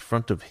somebody in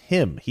front of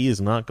him. He is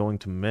not going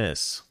to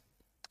miss.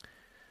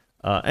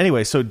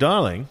 Anyway, so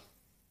darling,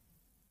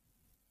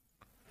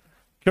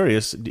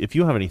 curious if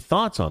you have any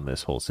thoughts on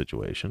this whole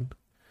situation.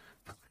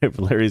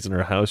 Larry's in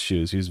her house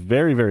shoes. She's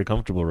very, very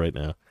comfortable right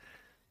now.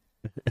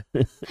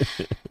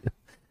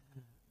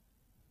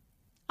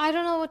 I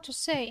don't know what to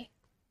say.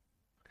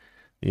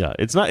 Yeah,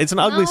 it's an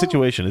ugly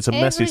situation. It's a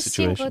messy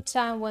situation. Every single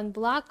time when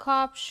black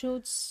cop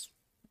shoots...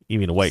 You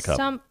mean a white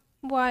cop?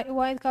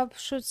 White cop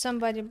shoots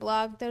somebody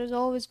black, there's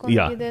always going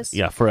to be this.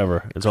 Yeah,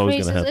 forever. It's always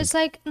going to happen. It's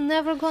like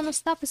never going to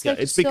stop.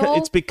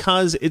 It's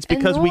because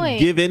we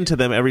give in to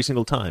them every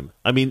single time.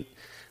 I mean,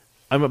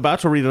 I'm about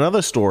to read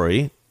another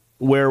story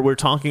where we're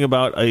talking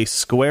about a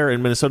square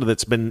in Minnesota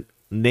that's been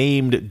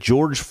named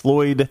George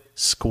Floyd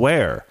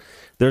Square.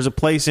 There's a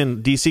place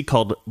in D.C.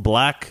 called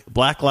Black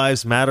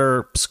Lives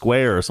Matter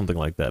Square or something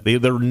like that.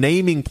 They're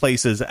naming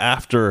places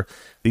after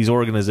these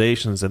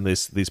organizations and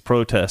these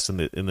protests and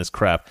this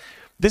crap.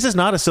 This is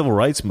not a civil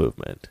rights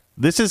movement.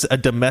 This is a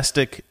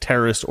domestic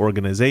terrorist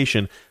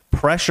organization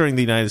pressuring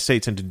the United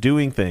States into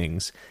doing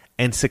things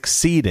and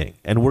succeeding,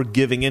 and we're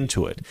giving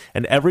into it.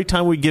 And every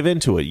time we give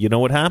into it, you know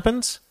what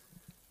happens?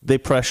 They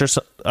pressure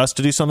us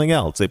to do something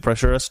else. They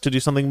pressure us to do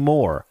something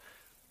more.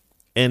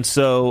 And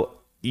so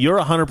you're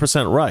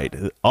 100% right.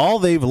 All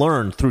they've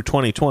learned through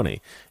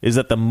 2020 is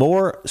that the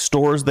more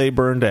stores they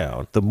burn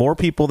down, the more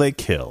people they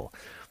kill,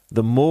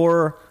 the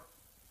more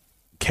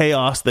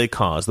chaos they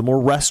cause, the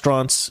more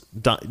restaurants,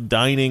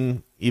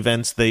 dining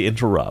events they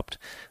interrupt,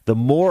 the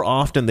more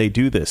often they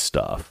do this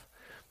stuff,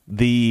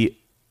 the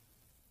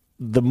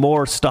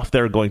more stuff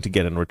they're going to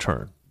get in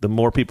return. The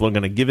more people are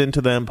going to give in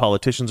to them.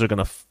 Politicians are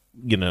going to,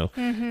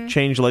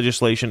 change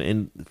legislation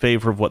in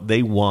favor of what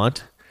they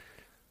want.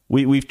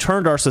 We've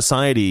turned our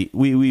society,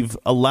 we've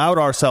allowed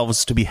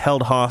ourselves to be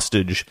held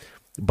hostage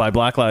by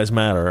Black Lives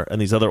Matter and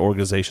these other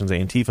organizations,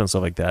 Antifa and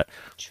stuff like that.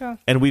 Sure.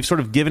 And we've sort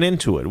of given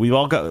into it. We've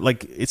all got,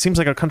 it seems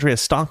like our country has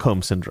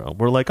Stockholm Syndrome.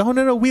 We're like, oh,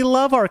 no, we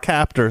love our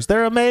captors.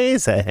 They're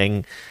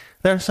amazing.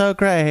 They're so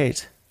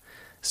great.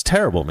 It's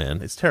terrible,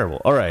 man. It's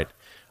terrible. All right.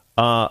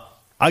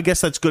 I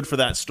guess that's good for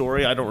that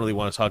story. I don't really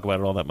want to talk about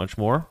it all that much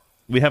more.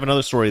 We have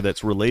another story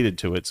that's related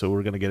to it, so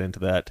we're going to get into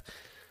that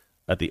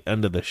at the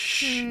end of the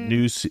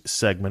news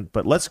segment.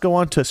 But let's go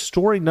on to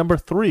story number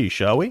 3,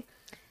 shall we?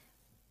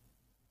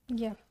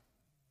 Yeah.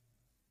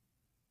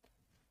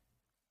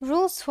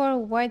 Rules for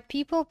white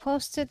people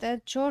posted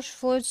at George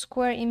Floyd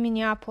Square in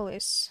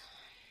Minneapolis.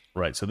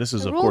 Right, so this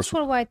is, of course... Rules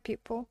for white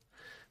people.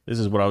 This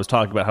is what I was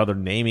talking about, how they're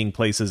naming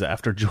places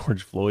after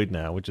George Floyd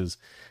now, which is...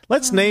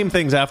 Let's name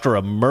things after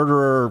a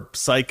murderer,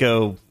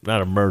 psycho...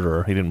 Not a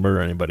murderer. He didn't murder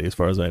anybody, as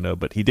far as I know,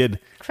 but he did...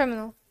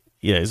 Criminal.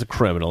 Yeah, he's a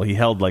criminal. He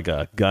held,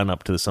 a gun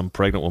up to some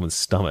pregnant woman's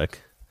stomach.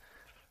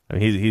 I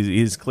mean,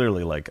 he's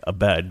clearly, a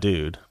bad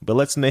dude. But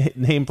let's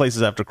name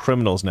places after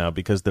criminals now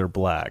because they're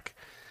black.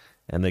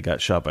 And they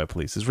got shot by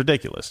police. It's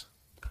ridiculous.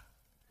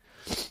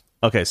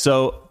 Okay,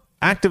 so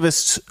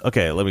activists...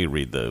 Okay, let me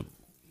read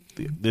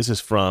this is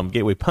from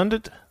Gateway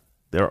Pundit.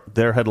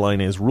 Their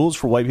headline is "Rules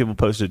for White People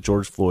Posted at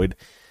George Floyd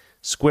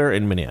Square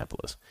in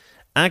Minneapolis."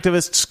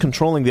 Activists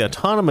controlling the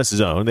autonomous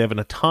zone. They have an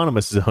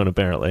autonomous zone,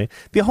 apparently.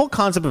 The whole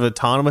concept of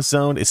autonomous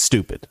zone is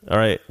stupid. All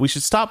right. We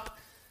should stop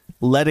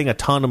letting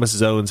autonomous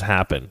zones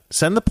happen.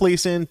 Send the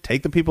police in,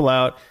 take the people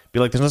out,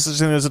 be like, there's no such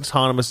thing as an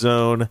autonomous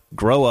zone.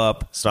 Grow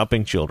up. Stop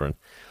being children.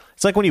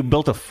 It's like when you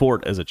built a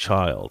fort as a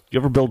child. You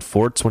ever build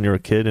forts when you were a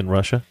kid in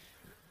Russia?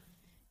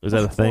 Was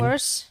that a thing?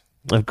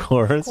 Of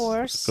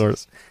course.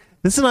 This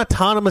is an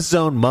autonomous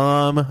zone,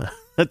 Mom.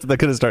 They're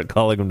going to start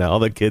calling them now. All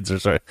the kids are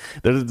starting.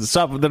 They're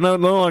no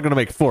longer going to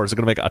make forts. They're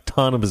going to make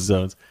autonomous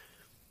zones.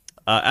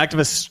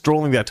 Activists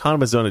strolling the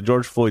autonomous zone at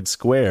George Floyd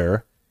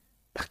Square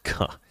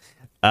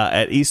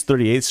at East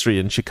 38th Street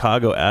and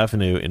Chicago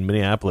Avenue in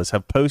Minneapolis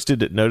have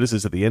posted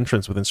notices at the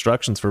entrance with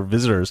instructions for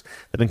visitors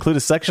that include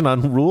a section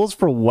on rules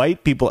for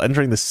white people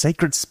entering the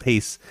sacred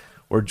space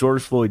where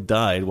George Floyd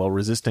died while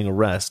resisting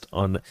arrest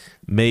on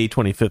May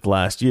 25th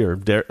last year.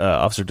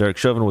 Officer Derek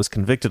Chauvin was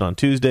convicted on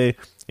Tuesday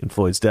in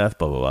Floyd's death.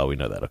 Blah blah blah. We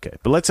know that. Okay,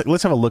 but let's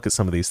have a look at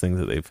some of these things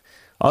that they've.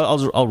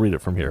 I'll read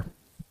it from here.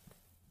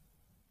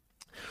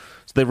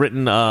 So they've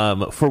written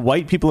for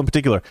white people in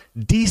particular: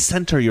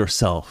 decenter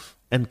yourself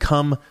and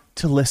come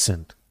to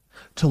listen,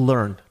 to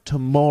learn, to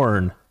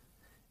mourn,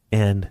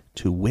 and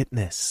to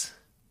witness.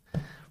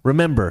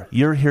 Remember,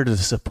 you're here to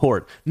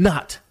support,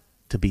 not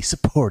to be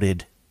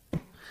supported.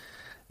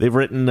 They've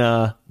written,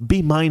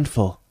 be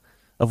mindful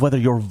of whether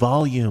your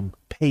volume,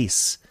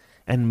 pace,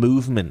 and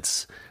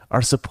movements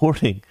are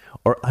supporting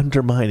or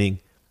undermining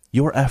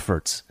your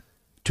efforts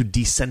to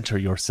decenter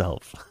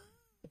yourself.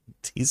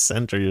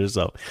 Decenter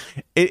yourself.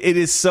 It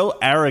is so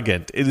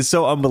arrogant. It is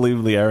so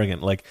unbelievably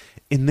arrogant. Like,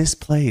 in this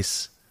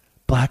place,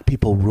 black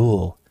people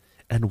rule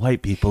and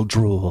white people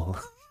drool.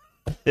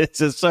 It's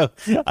just so,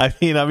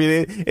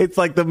 it's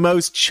like the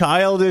most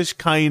childish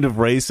kind of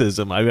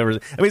racism I've ever.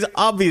 I mean, it's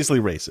obviously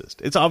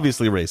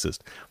racist.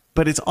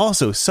 But it's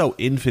also so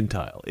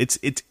infantile. It's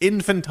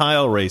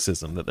infantile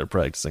racism that they're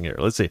practicing here.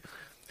 Let's see.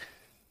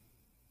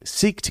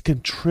 Seek to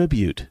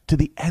contribute to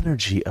the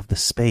energy of the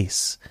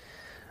space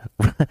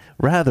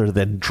rather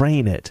than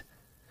drain it.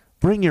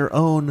 Bring your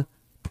own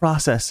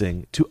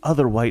processing to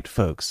other white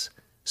folks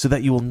so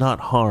that you will not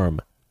harm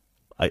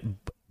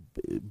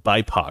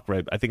BIPOC,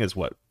 right? I think it's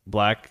what?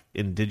 Black,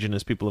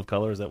 indigenous people of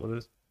color? Is that what it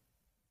is?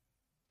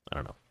 I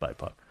don't know.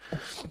 BIPOC.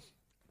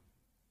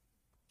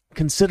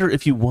 Consider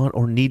if you want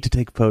or need to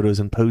take photos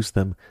and post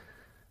them.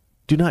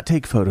 Do not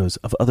take photos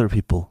of other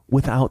people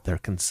without their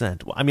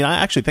consent. Well, I mean, I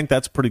actually think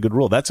that's a pretty good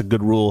rule. That's a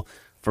good rule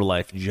for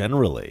life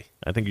generally.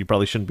 I think you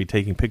probably shouldn't be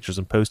taking pictures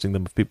and posting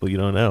them of people you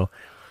don't know,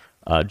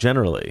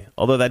 generally.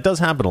 Although that does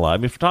happen a lot. I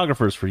mean,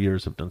 photographers for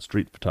years have done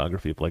street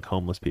photography of like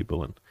homeless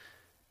people and,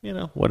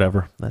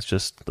 whatever. That's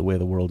just the way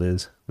the world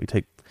is.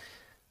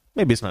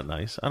 Maybe it's not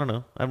nice. I don't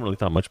know. I haven't really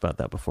thought much about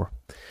that before.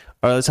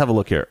 All right, let's have a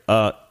look here.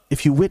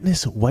 If you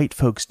witness white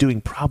folks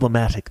doing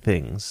problematic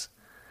things,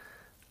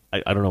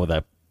 I don't know what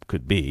that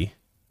could be.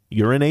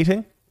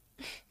 Urinating?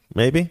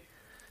 Maybe?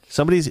 If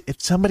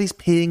somebody's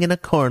peeing in a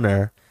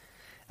corner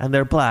and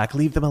they're black,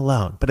 leave them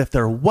alone. But if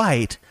they're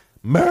white,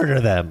 murder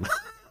them.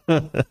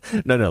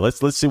 No,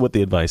 let's see what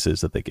the advice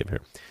is that they give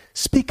here.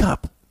 Speak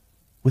up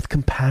with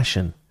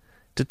compassion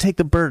to take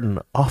the burden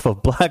off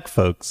of black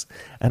folks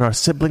and our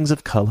siblings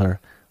of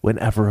color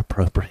whenever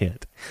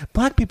appropriate.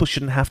 Black people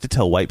shouldn't have to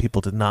tell white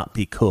people to not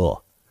be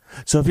cool.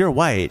 So if you're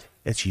white,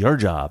 it's your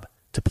job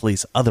to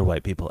police other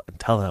white people and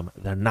tell them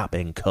they're not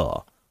being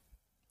cool.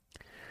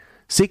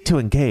 Seek to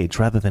engage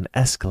rather than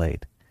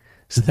escalate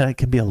so that it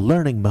can be a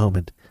learning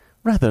moment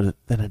rather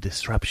than a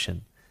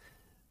disruption.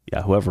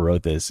 Yeah, whoever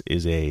wrote this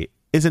is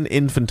an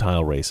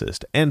infantile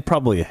racist and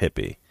probably a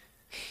hippie.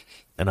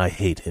 And I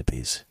hate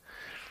hippies.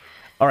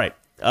 All right.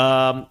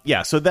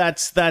 So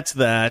that's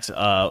that.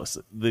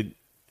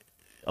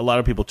 A lot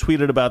of people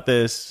tweeted about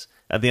this.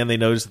 At the end, they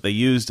noticed that they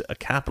used a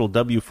capital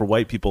W for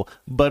white people,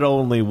 but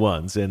only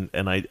once. And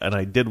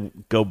I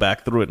did go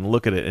back through it and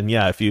look at it. And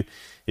yeah, if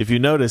you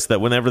notice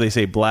that whenever they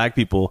say black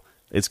people,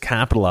 it's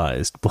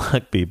capitalized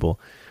black people,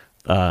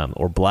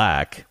 or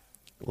black.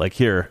 Like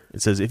here,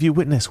 it says, if you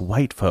witness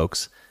white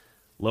folks,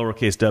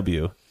 lowercase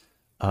w,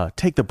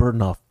 take the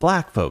burden off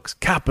black folks,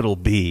 capital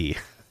B.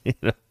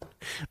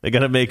 They got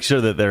to make sure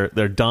that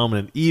they're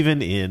dominant,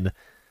 even in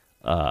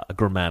a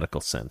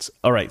grammatical sense.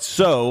 All right,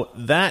 so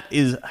that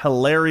is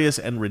hilarious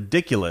and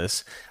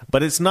ridiculous,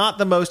 but it's not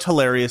the most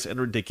hilarious and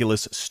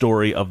ridiculous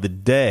story of the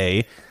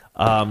day.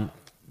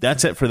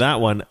 That's it for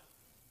that one,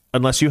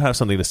 unless you have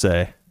something to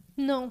say.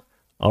 No.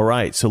 All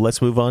right, so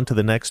let's move on to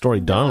the next story.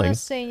 Darling. Don't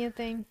say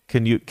anything.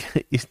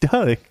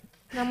 Darling.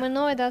 I'm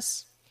annoyed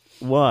as...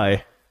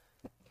 Why?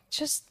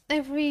 Just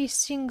every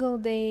single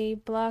day,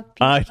 black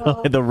people... I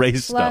know, the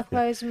race Black stuff.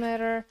 Lives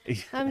Matter.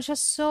 I'm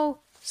just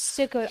so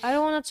sick of it. I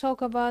don't want to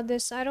talk about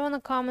this. I don't want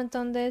to comment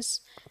on this.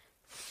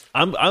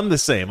 I'm the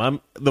same.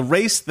 The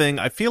race thing,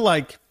 I feel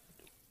like...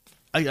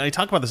 I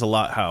talk about this a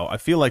lot, how I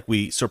feel like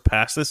we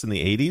surpassed this in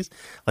the 80s.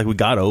 Like, we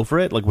got over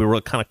it. Like, we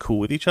were kind of cool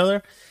with each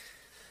other.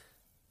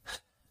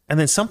 And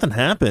then something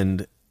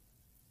happened,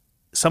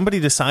 somebody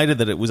decided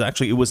that it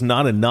was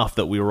not enough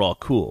that we were all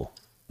cool.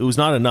 It was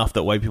not enough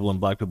that white people and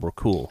black people were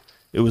cool.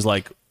 It was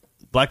like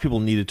black people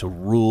needed to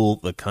rule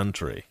the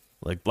country.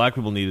 Like black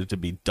people needed to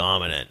be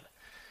dominant.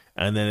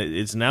 And then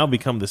it's now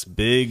become this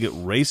big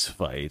race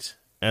fight.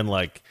 And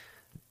like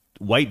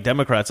white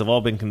Democrats have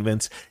all been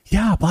convinced,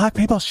 yeah, black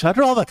people should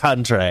rule the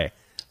country.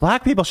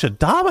 Black people should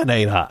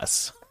dominate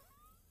us.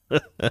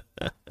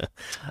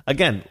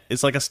 Again,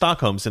 it's like a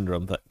Stockholm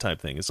syndrome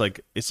type thing. It's like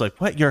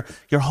what, you're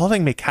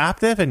holding me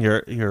captive, and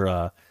you're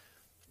you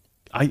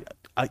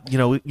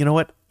know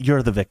what,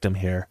 you're the victim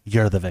here.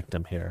 You're the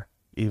victim here,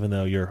 even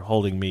though you're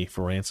holding me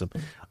for ransom.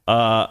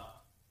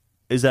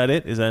 Is that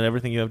it? Is that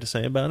everything you have to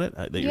say about it?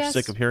 That you're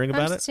sick of hearing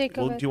about it? Sick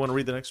of it. Do you want to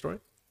read the next story?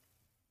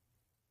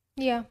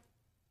 Yeah.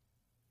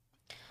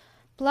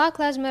 Black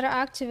Lives Matter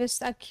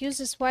activist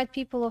accuses white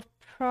people of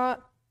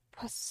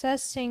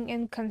possessing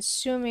and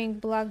consuming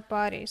black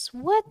bodies.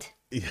 What?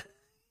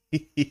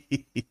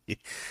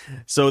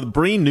 So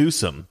Bree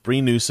Newsom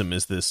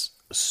is this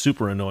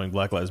super annoying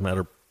Black Lives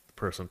Matter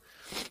person.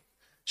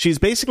 She's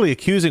basically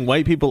accusing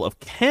white people of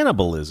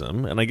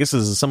cannibalism, and I guess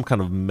this is some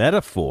kind of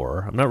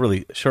metaphor. I'm not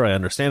really sure I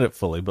understand it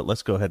fully, but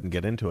let's go ahead and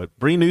get into it.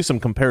 Bree Newsom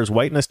compares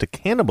whiteness to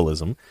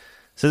cannibalism,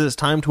 says it's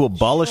time to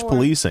abolish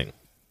policing.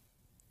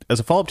 As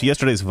a follow-up to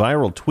yesterday's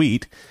viral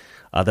tweet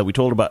that we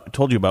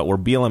told you about, where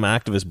BLM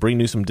activist Bree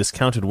Newsom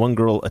discounted one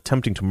girl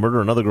attempting to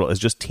murder another girl as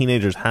just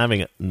teenagers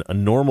having a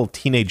normal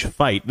teenage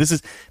fight. This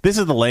is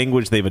the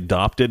language they've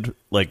adopted,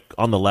 like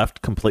on the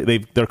left.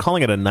 They're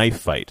calling it a knife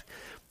fight.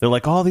 They're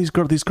like, oh, these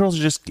girls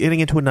are just getting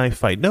into a knife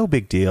fight. No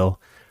big deal.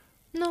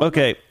 No.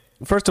 Okay,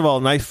 first of all,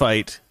 knife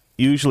fight,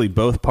 usually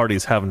both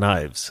parties have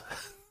knives.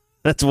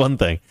 That's one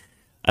thing.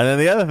 And then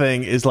the other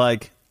thing is,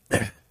 like,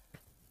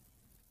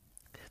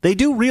 they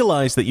do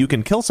realize that you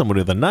can kill somebody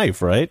with a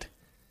knife, right?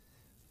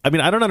 I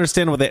mean, I don't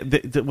understand what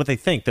they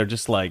think. They're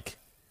just like,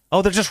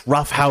 oh, they're just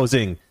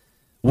roughhousing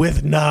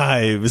with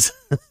knives.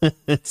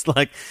 It's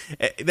like,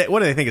 what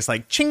do they think? It's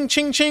like, ching,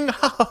 ching, ching.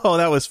 Oh,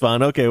 that was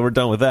fun. Okay, we're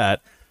done with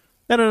that.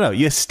 No.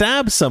 You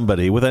stab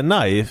somebody with a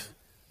knife,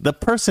 the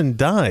person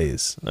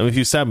dies. I mean, if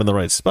you stab them in the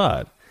right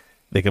spot,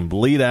 they can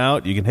bleed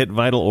out. You can hit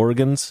vital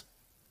organs.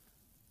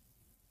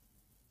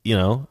 You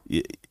know,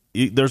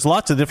 there's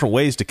lots of different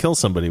ways to kill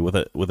somebody with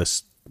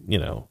a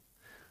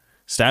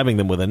stabbing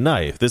them with a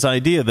knife. This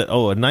idea that,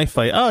 a knife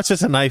fight, it's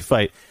just a knife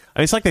fight. I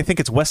mean, it's like they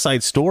think it's West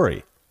Side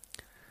Story.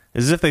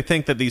 It's as if they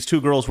think that these two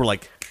girls were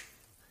like,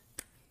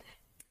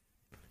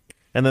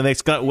 and then they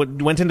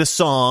went into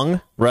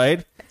song,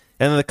 right?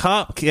 And then the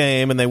cop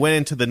came, and they went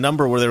into the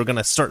number where they were going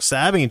to start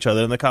stabbing each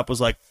other, and the cop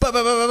was like, bah,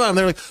 bah, bah, bah, bah. And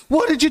they're like,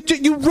 what did you do?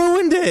 You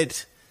ruined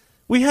it.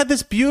 We had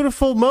this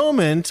beautiful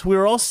moment. We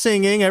were all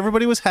singing.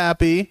 Everybody was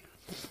happy.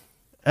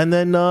 And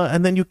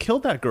then you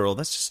killed that girl.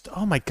 That's just,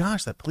 oh my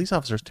gosh, that police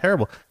officer is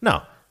terrible.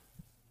 No,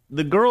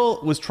 the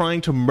girl was trying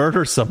to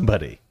murder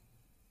somebody.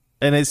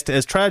 And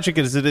as tragic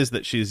as it is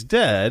that she's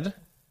dead,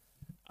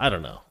 I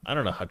don't know. I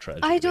don't know how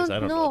tragic it is.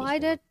 I don't know. I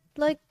did,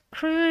 like,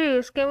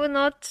 please, can we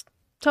not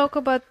talk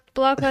about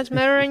Black Lives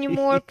Matter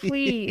anymore,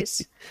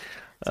 please?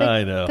 Like,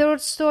 I know.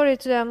 Third story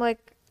today, I'm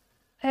like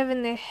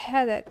having a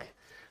headache.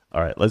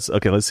 All right, let's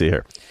see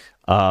here.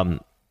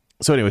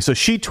 So anyway, so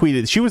she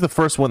tweeted. She was the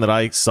first one that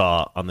I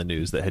saw on the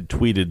news that had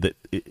tweeted that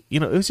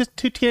it was just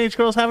two teenage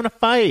girls having a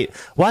fight.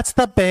 What's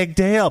the big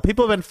deal?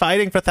 People have been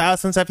fighting for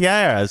thousands of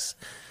years.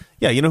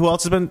 Yeah, you know who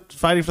else has been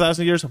fighting for thousands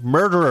of years?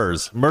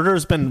 Murderers.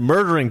 Murderers been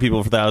murdering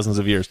people for thousands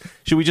of years.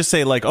 Should we just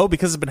say, like, oh,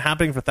 because it's been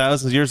happening for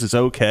thousands of years, it's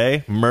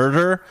okay?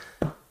 Murder?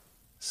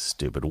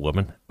 Stupid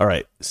woman. All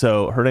right,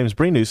 so her name's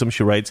Bree Newsom.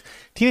 She writes,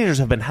 teenagers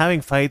have been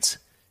having fights,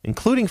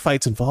 including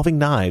fights involving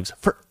knives,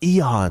 for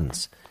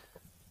eons.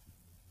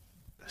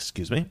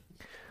 Excuse me.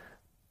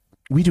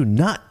 We do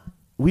not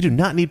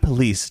need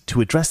police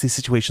to address these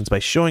situations by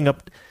showing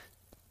up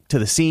to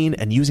the scene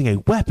and using a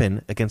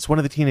weapon against one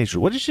of the teenagers.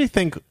 What does she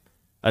think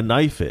a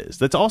knife is?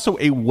 That's also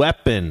a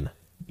weapon,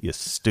 you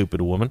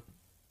stupid woman.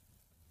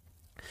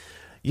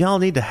 Y'all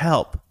need to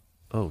help.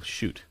 Oh,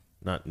 shoot.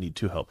 Not need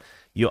to help.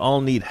 You all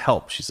need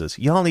help, she says.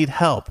 Y'all need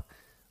help.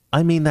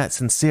 I mean that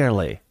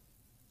sincerely.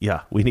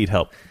 Yeah, we need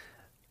help.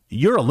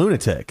 You're a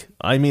lunatic.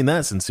 I mean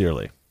that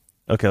sincerely.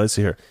 Okay, let's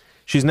see here.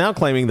 She's now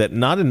claiming that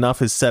not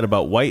enough is said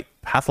about white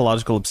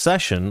pathological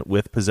obsession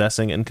with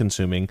possessing and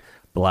consuming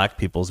black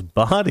people's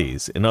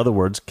bodies. In other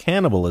words,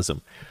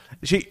 cannibalism.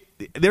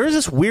 There is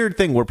this weird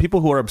thing where people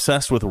who are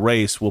obsessed with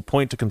race will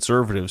point to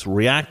conservatives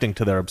reacting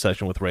to their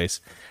obsession with race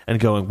and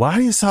going, why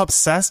are you so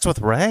obsessed with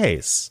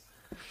race?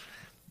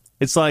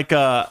 It's like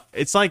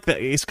it's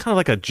kind of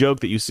like a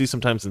joke that you see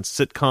sometimes in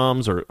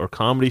sitcoms or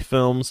comedy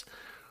films,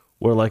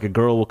 where like a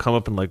girl will come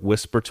up and like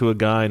whisper to a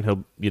guy, and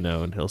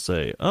he'll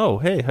say, "Oh,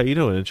 hey, how you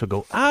doing?" And she'll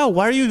go, "Oh,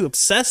 why are you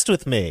obsessed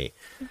with me?"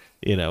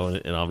 And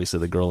obviously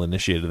the girl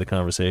initiated the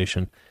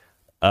conversation.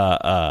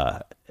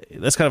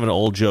 That's kind of an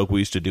old joke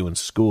we used to do in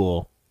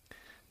school.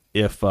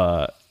 If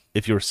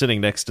you were sitting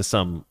next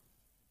to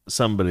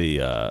somebody,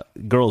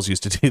 girls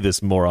used to do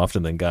this more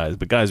often than guys,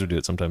 but guys would do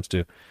it sometimes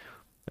too.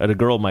 And a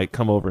girl might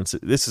come over and say,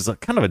 this is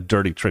kind of a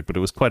dirty trick, but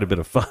it was quite a bit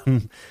of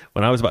fun.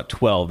 When I was about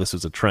 12, this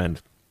was a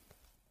trend.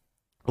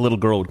 A little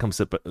girl would come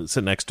sit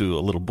next to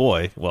a little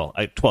boy. Well,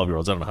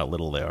 12-year-olds, I don't know how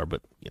little they are,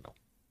 but,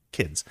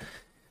 kids.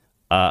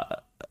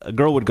 A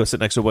girl would go sit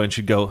next to a boy,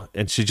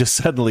 and she'd just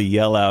suddenly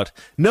yell out,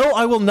 "No,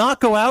 I will not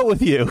go out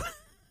with you."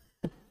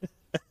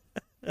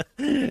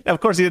 Now, of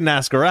course, he didn't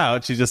ask her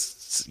out. She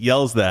just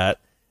yells that,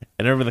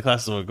 and everyone in the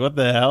class is like, "What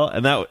the hell?"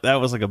 And that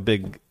was like a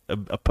big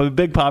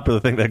popular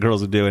thing that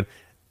girls were doing.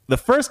 The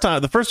first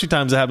few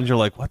times it happens, you're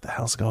like, "What the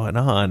hell's going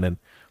on?" And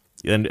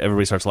then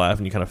everybody starts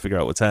laughing. You kind of figure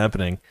out what's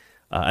happening,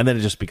 and then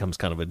it just becomes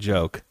kind of a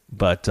joke.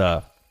 But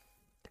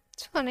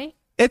it's funny.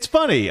 It's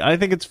funny. I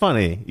think it's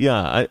funny.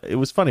 Yeah, it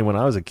was funny when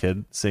I was a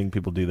kid seeing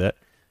people do that.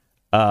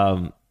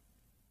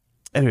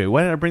 Anyway,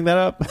 why did I bring that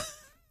up?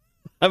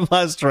 I've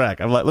lost track.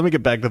 Let me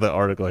get back to the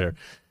article here.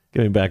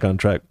 Getting back on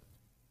track.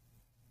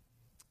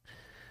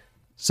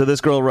 So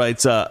this girl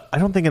writes, I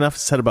don't think enough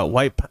is said about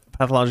white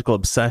pathological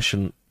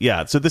obsession.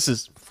 Yeah, so this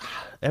is,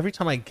 every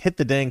time I hit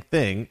the dang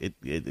thing,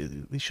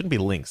 they shouldn't be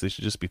links. They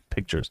should just be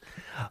pictures.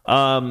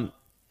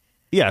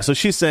 Yeah, so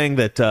she's saying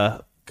that,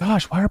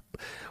 gosh, why are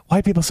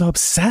white people so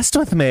obsessed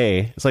with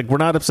me? It's like, we're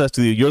not obsessed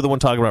with you. You're the one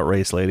talking about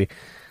race, lady.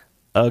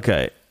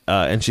 Okay.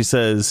 And she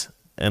says,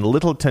 and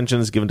little attention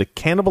is given to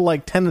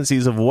cannibal-like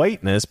tendencies of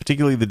whiteness,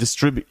 particularly the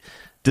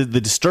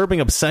disturbing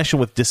obsession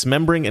with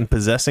dismembering and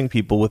possessing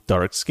people with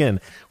dark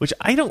skin, which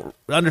I don't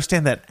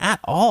understand that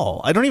at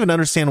all. I don't even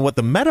understand what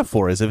the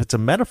metaphor is. If it's a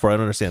metaphor, I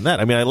don't understand that.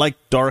 I mean, I like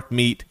dark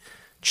meat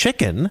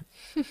chicken,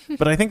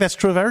 but I think that's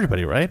true of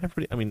everybody, right?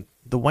 I mean,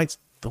 the white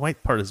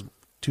part is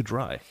too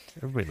dry.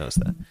 Everybody knows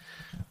that.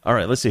 All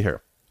right, let's see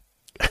here.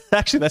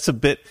 Actually, that's a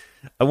bit.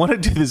 I want to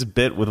do this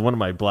bit with one of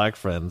my black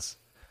friends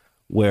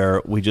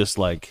where we just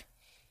like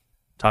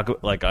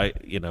talk like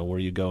where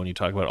you go and you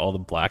talk about all the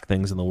black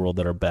things in the world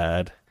that are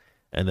bad,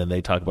 and then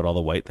they talk about all the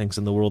white things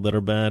in the world that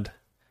are bad.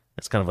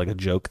 It's kind of like a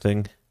joke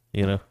thing,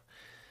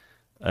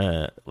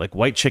 like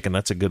white chicken.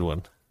 That's a good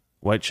one.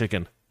 White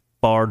chicken,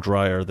 far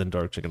drier than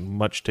dark chicken,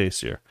 much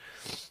tastier.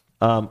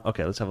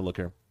 Okay, let's have a look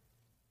here.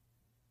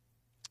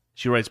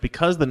 She writes,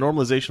 because the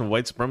normalization of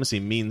white supremacy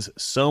means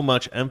so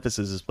much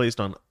emphasis is placed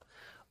on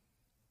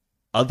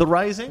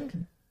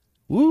otherizing.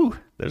 Woo,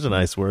 there's a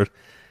nice word.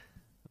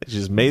 They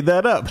just made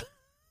that up.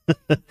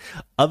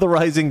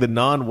 Otherizing the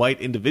non-white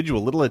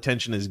individual. Little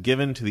attention is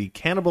given to the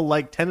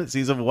cannibal-like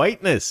tendencies of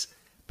whiteness,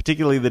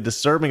 particularly the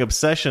disturbing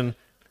obsession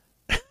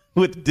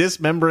with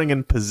dismembering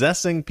and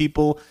possessing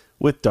people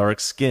with dark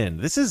skin.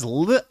 This is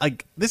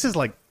like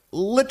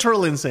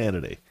literal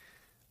insanity.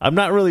 I'm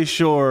not really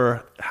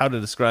sure how to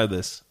describe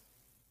this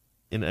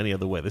in any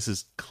other way. This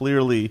is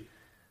clearly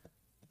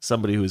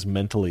somebody who is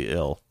mentally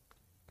ill.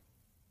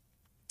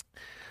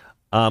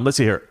 Let's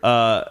see here.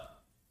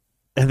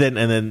 And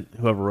then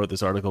whoever wrote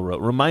this article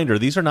wrote, reminder,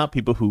 these are not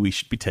people who we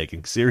should be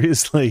taking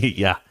seriously.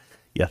 Yeah,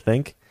 you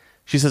think?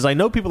 She says, I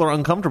know people are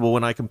uncomfortable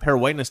when I compare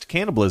whiteness to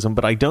cannibalism,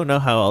 but I don't know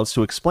how else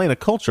to explain a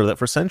culture that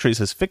for centuries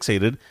has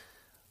fixated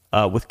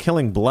with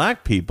killing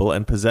black people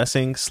and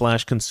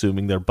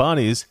possessing/consuming their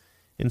bodies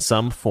in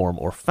some form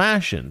or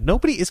fashion.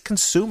 Nobody is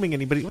consuming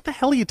anybody. What the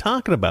hell are you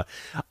talking about?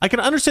 I can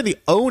understand the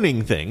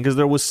owning thing because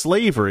there was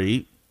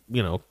slavery,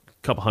 a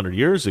couple hundred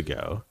years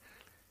ago.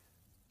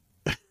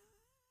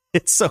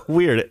 It's so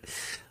weird.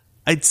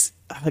 It's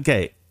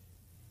okay.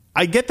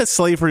 I get that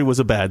slavery was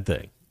a bad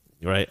thing,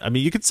 right? I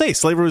mean, you could say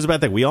slavery was a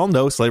bad thing. We all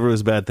know slavery was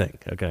a bad thing.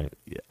 Okay.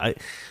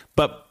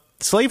 But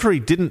slavery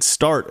didn't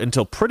start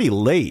until pretty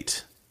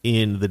late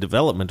in the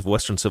development of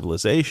Western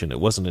civilization. It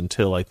wasn't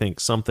until, I think,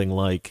 something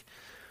like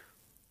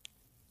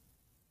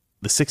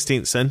the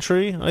 16th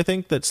century, I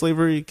think, that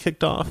slavery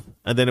kicked off.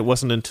 And then it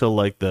wasn't until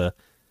like the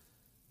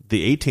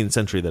 18th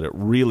century that it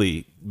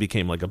really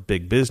became like a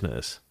big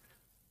business.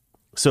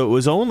 So it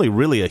was only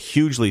really a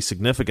hugely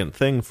significant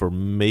thing for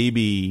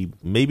maybe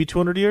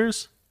 200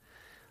 years.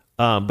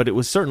 But it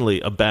was certainly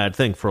a bad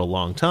thing for a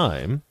long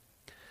time.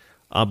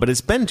 But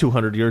it's been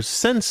 200 years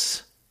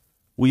since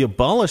we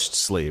abolished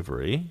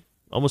slavery,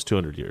 almost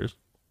 200 years.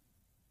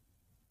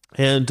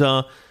 And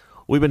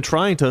we've been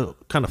trying to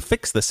kind of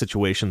fix the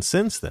situation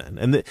since then.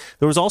 And there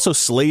was also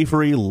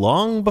slavery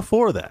long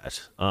before that,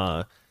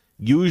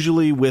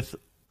 usually with,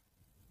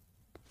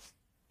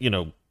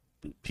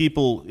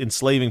 people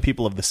enslaving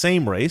people of the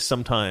same race,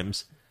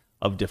 sometimes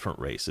of different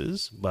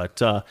races. But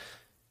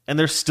and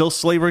there's still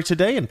slavery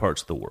today in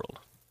parts of the world.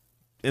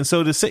 And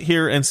so to sit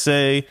here and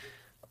say,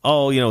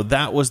 oh,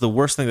 that was the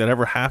worst thing that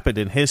ever happened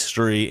in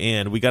history,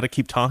 and we got to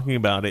keep talking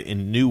about it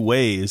in new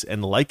ways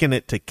and liken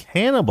it to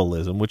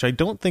cannibalism, which I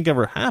don't think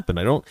ever happened.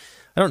 I don't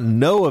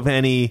know of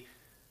any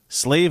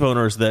slave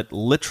owners that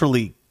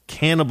literally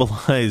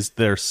cannibalized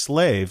their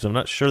slaves. I'm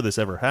not sure this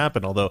ever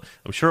happened, although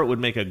I'm sure it would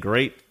make a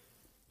great,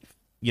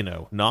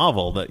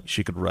 novel that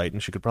she could write,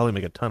 and she could probably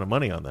make a ton of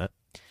money on that.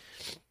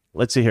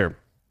 Let's see here.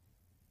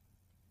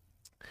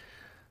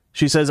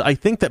 She says, I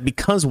think that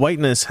because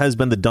whiteness has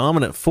been the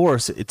dominant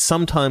force, it's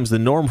sometimes the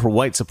norm for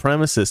white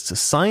supremacists,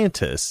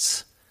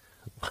 scientists,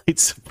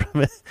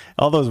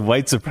 all those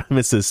white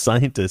supremacist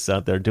scientists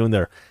out there doing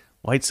their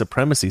white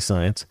supremacy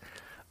science,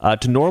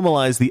 to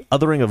normalize the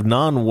othering of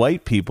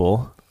non-white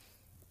people,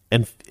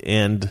 and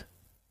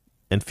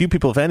few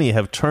people, if any,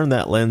 have turned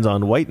that lens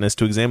on whiteness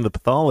to examine the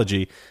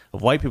pathology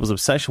of white people's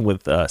obsession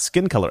with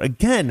skin color.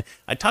 Again,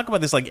 I talk about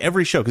this like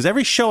every show, because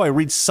every show I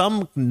read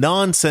some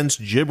nonsense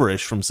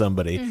gibberish from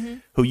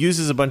somebody who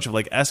uses a bunch of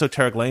like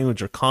esoteric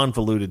language or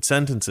convoluted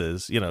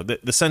sentences. You know,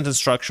 the sentence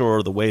structure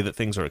or the way that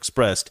things are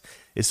expressed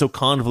is so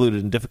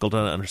convoluted and difficult to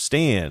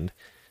understand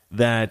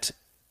that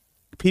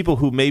people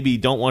who maybe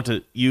don't want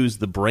to use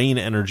the brain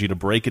energy to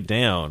break it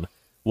down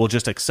will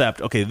just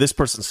accept, okay, this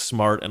person's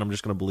smart and I'm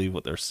just going to believe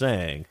what they're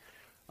saying.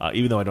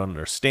 Even though I don't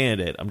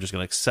understand it, I'm just going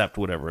to accept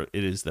whatever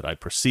it is that I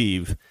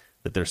perceive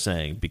that they're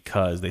saying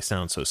because they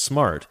sound so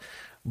smart.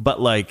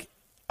 But like,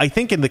 I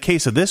think in the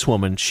case of this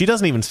woman, she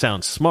doesn't even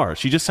sound smart.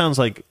 She just sounds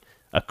like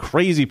a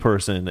crazy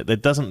person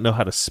that doesn't know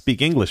how to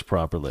speak English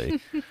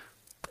properly.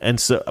 And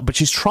so, but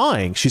she's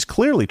trying. She's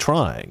clearly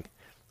trying.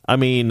 I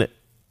mean,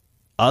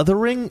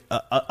 otherizing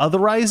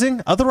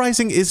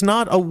is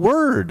not a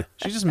word.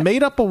 She just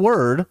made up a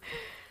word.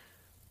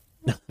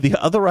 The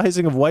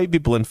otherizing of white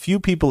people, and few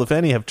people, if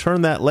any, have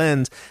turned that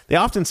lens. They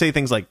often say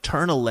things like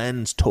 "turn a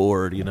lens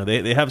toward." You know,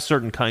 they have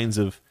certain kinds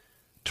of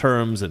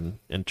terms and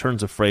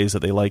turns of phrase that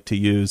they like to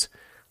use.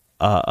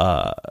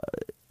 God,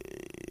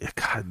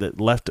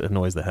 that left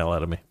annoys the hell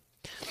out of me.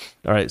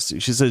 All right, so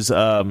she says.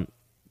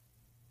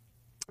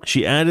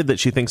 She added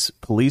that she thinks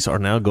police are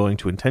now going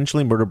to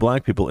intentionally murder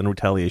black people in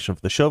retaliation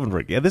for the Chauvin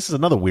rig. Yeah, this is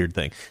another weird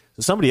thing.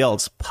 So somebody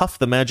else, Puff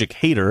the Magic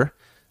Hater,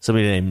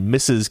 somebody named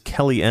Mrs.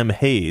 Kelly M.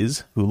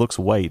 Hayes, who looks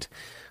white,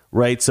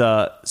 writes,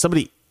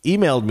 somebody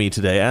emailed me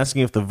today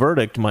asking if the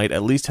verdict might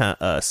at least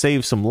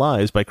save some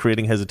lives by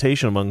creating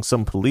hesitation among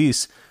some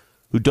police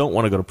who don't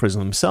want to go to prison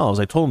themselves.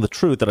 I told them the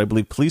truth, that I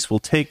believe police will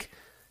take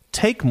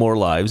more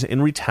lives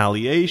in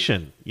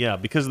retaliation. Yeah,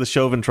 because of the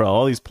Chauvin trial,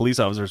 all these police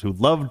officers who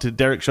loved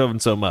Derek Chauvin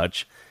so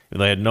much, and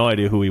they had no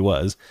idea who he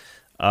was,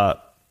 are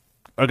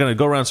going to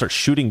go around and start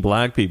shooting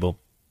black people.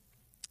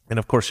 And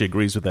of course she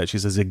agrees with that. She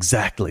says,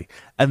 exactly.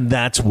 And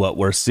that's what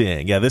we're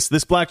seeing. Yeah,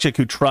 this black chick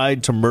who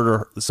tried to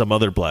murder some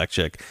other black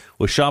chick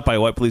was shot by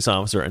a white police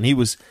officer, and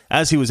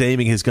as he was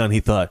aiming his gun, he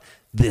thought,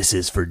 this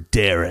is for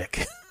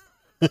Derek.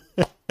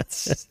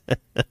 It's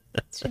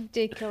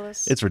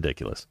ridiculous. It's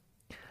ridiculous.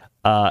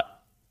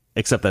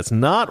 Except that's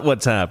not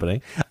what's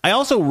happening. I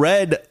also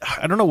read,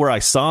 I don't know where I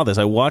saw this.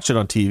 I watched it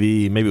on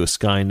TV. Maybe it was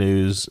Sky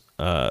News.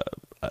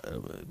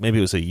 Maybe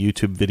it was a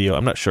YouTube video.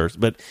 I'm not sure.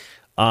 But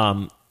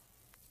some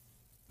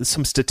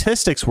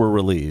statistics were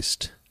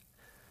released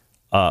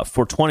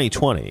for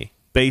 2020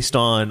 based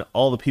on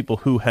all the people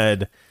who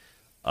had,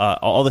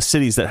 all the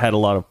cities that had a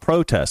lot of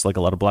protests, like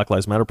a lot of Black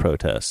Lives Matter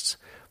protests.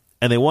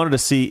 And they wanted to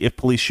see if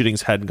police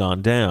shootings had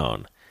gone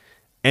down.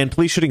 And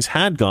police shootings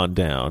had gone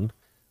down.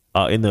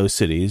 In those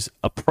cities,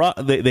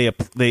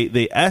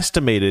 they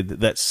estimated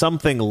that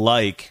something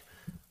like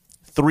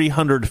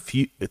 300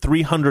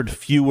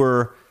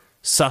 fewer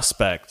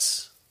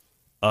suspects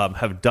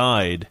have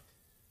died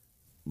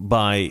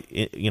by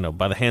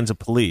the hands of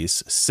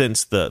police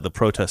since the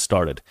protest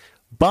started.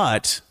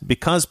 But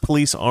because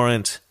police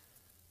aren't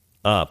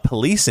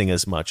policing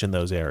as much in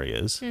those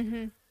areas,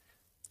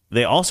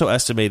 they also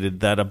estimated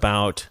that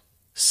about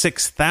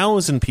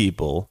 6,000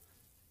 people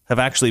have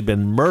actually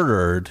been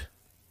murdered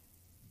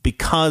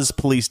because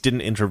police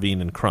didn't intervene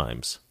in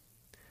crimes.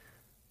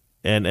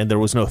 And there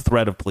was no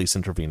threat of police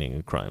intervening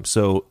in crimes.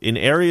 So in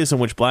areas in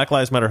which Black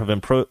Lives Matter have been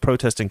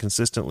protesting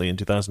consistently in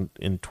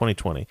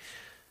 2020,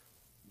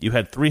 you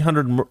had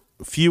 300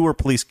 fewer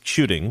police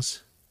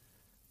shootings,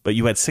 but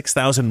you had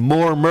 6,000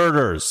 more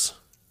murders.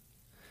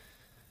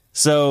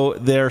 So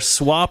they're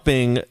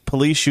swapping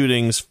police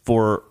shootings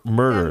for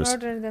murders. They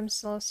murder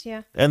themselves,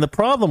 yeah. And the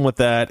problem with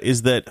that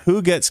is that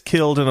who gets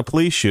killed in a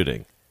police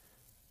shooting?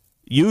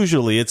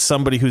 Usually it's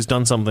somebody who's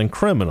done something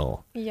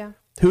criminal. Yeah.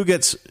 Who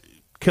gets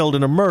killed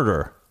in a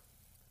murder?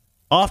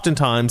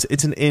 Oftentimes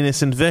it's an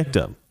innocent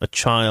victim, a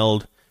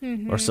child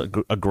or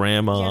a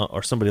grandma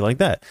or somebody like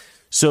that.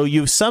 So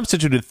you've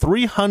substituted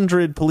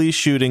 300 police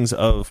shootings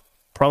of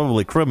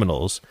probably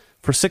criminals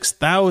for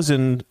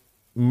 6,000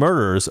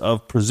 murders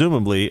of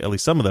presumably, at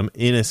least some of them,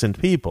 innocent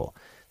people.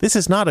 This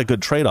is not a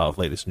good trade-off,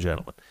 ladies and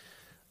gentlemen.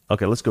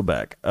 Okay, let's go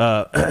back.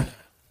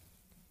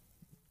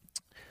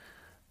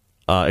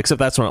 Except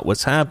that's not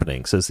what's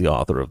happening, says the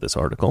author of this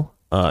article.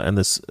 And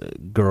this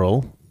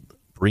girl,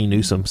 Bree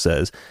Newsom,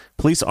 says,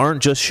 police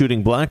aren't just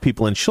shooting black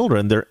people and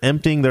children, they're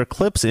emptying their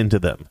clips into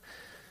them.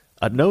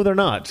 No, they're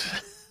not.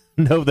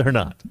 No, they're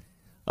not.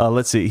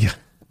 Let's see.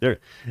 They're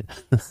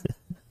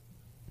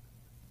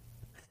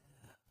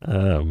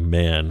oh,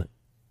 man.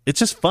 It's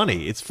just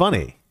funny. It's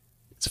funny.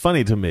 It's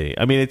funny to me.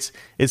 I mean, it's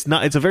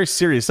a very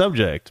serious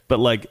subject, but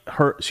like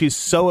she's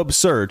so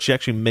absurd, she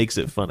actually makes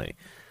it funny.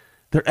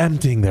 They're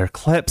emptying their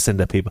clips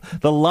into people.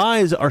 The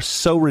lies are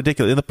so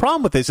ridiculous. And the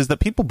problem with this is that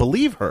people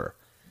believe her.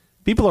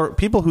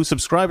 People who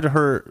subscribe to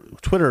her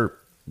Twitter,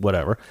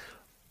 whatever.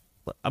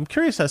 I'm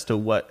curious as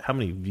to how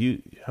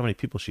many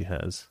people she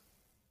has.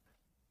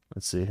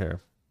 Let's see here.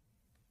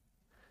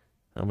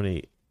 How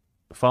many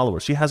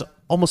followers. She has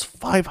almost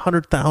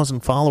 500,000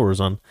 followers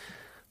on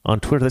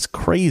Twitter. That's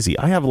crazy.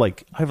 I have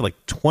like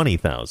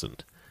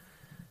 20,000.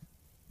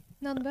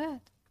 Not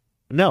bad.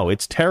 No,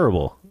 it's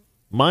terrible.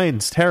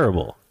 Mine's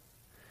terrible.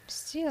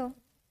 Still.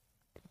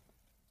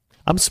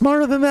 I'm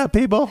smarter than that,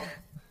 people.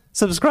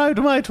 Subscribe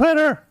to my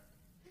Twitter.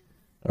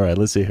 All right,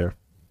 let's see here.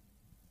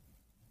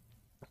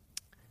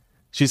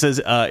 She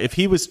says, if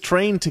he was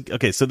trained to...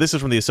 Okay, so this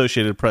is from the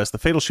Associated Press. The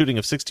fatal shooting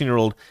of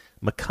 16-year-old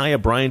Micaiah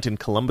Bryant in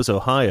Columbus,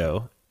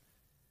 Ohio,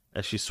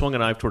 as she swung a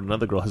knife toward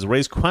another girl, has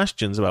raised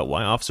questions about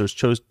why the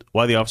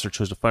officer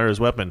chose to fire his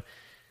weapon.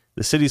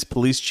 The city's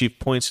police chief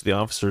points to the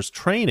officer's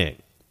training.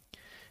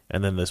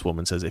 And then this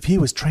woman says, if he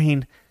was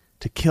trained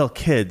to kill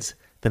kids,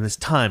 then it's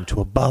time to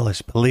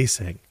abolish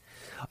policing.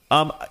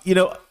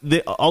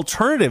 The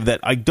alternative that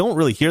I don't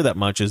really hear that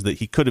much is that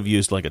he could have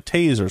used like a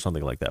taser or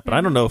something like that. But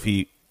I don't know if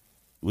he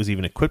was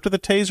even equipped with a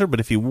taser. But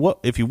if he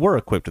were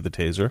equipped with a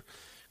taser,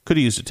 could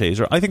have used a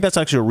taser. I think that's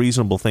actually a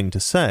reasonable thing to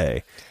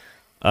say.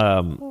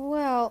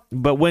 Well,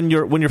 but when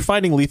you're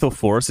fighting lethal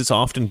force, it's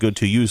often good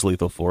to use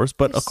lethal force.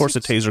 But of course,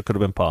 a taser could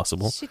have been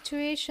possible. The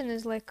situation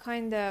is like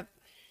kind of,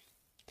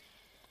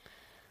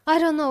 I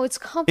don't know. It's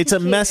complicated.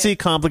 It's a messy,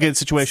 complicated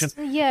situation.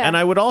 Yeah. And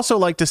I would also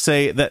like to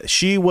say that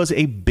she was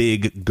a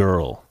big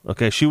girl.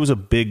 Okay, she was a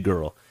big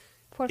girl.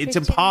 It's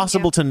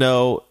impossible to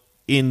know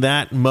in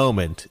that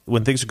moment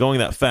when things are going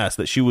that fast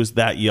that she was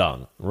that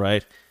young,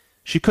 right?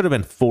 She could have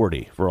been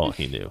 40 for all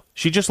he knew.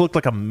 She just looked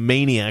like a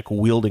maniac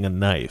wielding a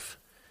knife.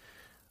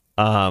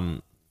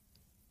 And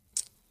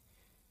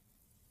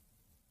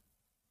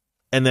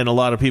then a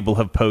lot of people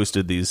have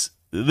posted these.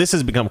 This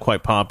has become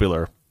quite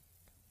popular.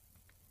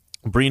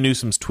 Bree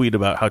Newsom's tweet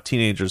about how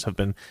teenagers have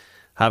been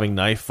having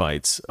knife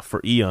fights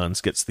for eons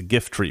gets the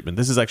gift treatment.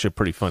 This is actually a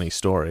pretty funny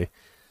story.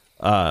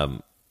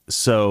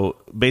 So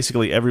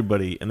basically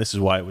everybody, and this is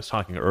why I was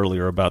talking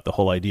earlier about the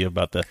whole idea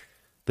about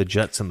the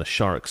Jets and the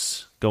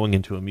Sharks going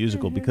into a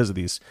musical because of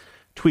these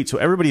tweets. So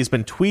everybody has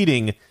been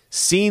tweeting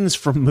scenes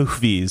from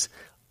movies,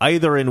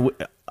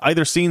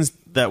 either scenes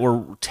that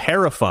were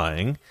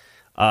terrifying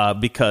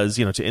because,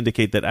 to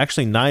indicate that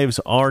actually knives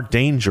are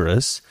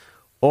dangerous,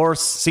 or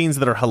scenes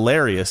that are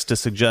hilarious to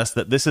suggest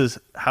that this is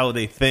how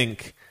they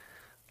think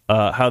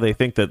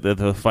that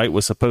the fight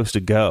was supposed to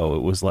go.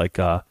 It was like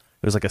a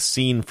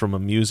scene from a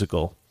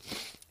musical,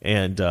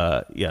 and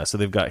so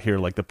they've got here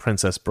like the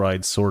Princess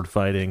Bride sword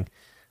fighting.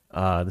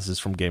 This is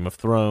from Game of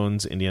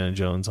Thrones, Indiana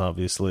Jones,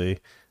 obviously,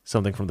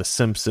 something from The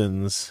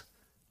Simpsons.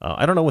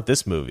 I don't know what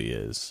this movie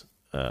is.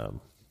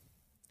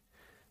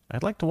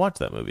 I'd like to watch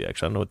that movie.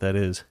 Actually, I don't know what that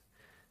is.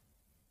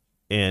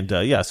 And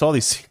so all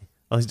these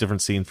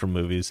different scenes from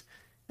movies.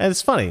 And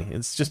it's funny.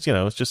 It's just,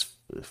 it's just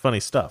funny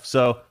stuff.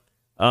 So,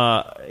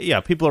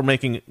 people are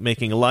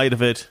making light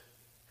of it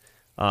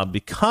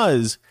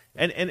because,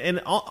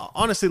 and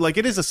honestly, like,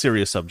 it is a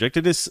serious subject.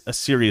 It is a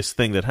serious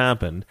thing that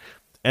happened.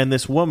 And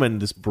this woman,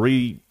 this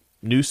Bree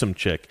Newsom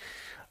chick,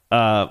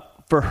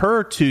 for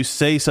her to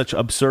say such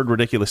absurd,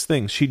 ridiculous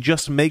things, she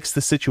just makes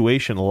the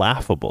situation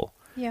laughable.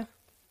 Yeah.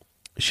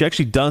 She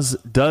actually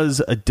does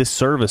a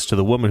disservice to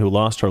the woman who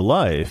lost her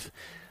life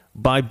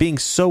by being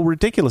so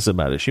ridiculous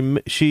about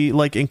it. She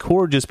like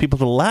encourages people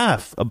to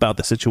laugh about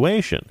the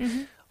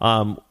situation,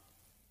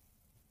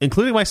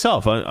 including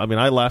myself. I mean,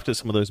 I laughed at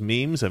some of those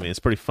memes. I mean, it's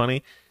pretty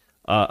funny.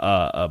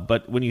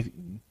 But when you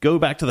go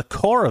back to the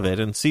core of it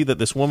and see that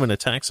this woman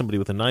attacked somebody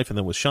with a knife and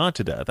then was shot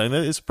to death, I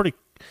mean, it's a pretty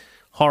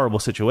horrible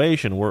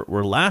situation.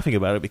 We're laughing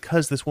about it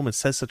because this woman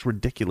says such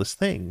ridiculous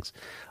things.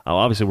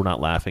 Obviously, we're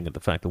not laughing at the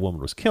fact the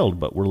woman was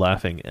killed, but we're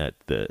laughing at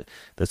the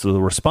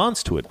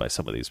response to it by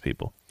some of these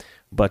people.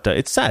 But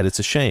it's sad. It's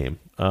a shame.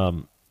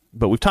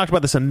 But we've talked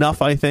about this enough,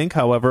 I think.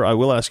 However, I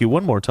will ask you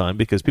one more time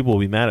because people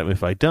will be mad at me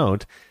if I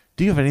don't.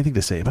 Do you have anything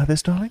to say about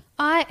this, darling?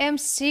 I am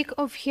sick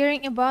of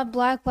hearing about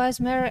Black Lives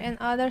Matter and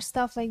other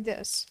stuff like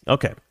this.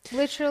 Okay.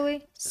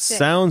 Literally sick.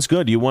 Sounds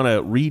good. You want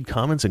to read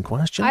comments and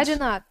questions? I do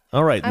not.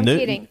 All right. I'm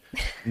kidding.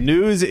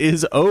 News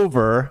is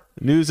over.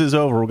 News is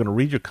over. We're going to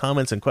read your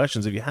comments and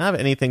questions. If you have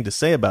anything to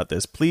say about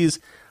this, please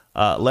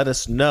let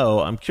us know.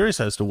 I'm curious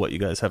as to what you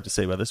guys have to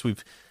say about this.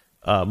 We've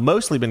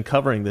mostly been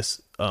covering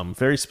this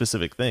very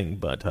specific thing,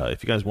 but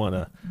if you guys want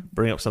to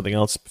bring up something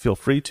else, feel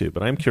free to.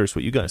 But I'm curious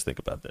what you guys think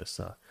about this.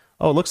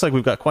 It looks like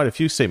we've got quite a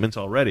few statements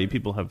already.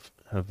 People have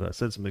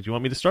said something. Do you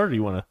want me to start, or do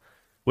you want to?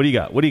 What do you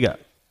got? What do you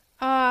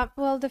got?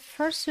 Well, the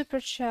first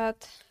super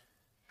chat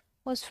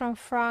was from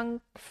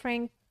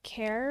Frank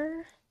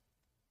Kerr.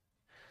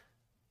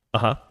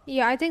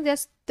 Yeah, I think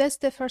that's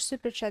the first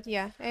super chat.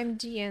 Yeah,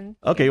 MDN.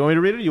 Okay, you want me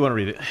to read it, or you want to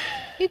read it?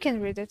 You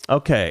can read it.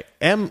 Okay.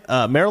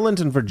 Maryland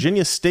and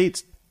Virginia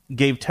states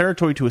gave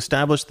territory to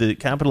establish the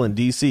capital in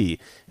D.C.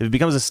 If it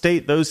becomes a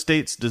state, those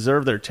states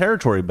deserve their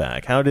territory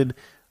back. How did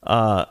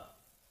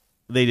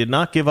they did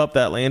not give up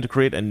that land to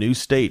create a new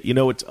state?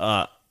 It's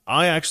I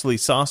actually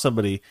saw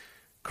somebody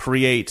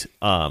create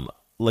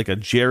like a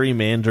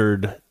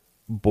gerrymandered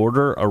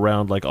border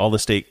around like all the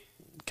state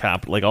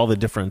like all the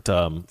different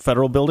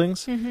federal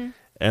buildings.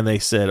 And they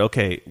said,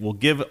 okay, we'll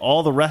give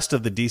all the rest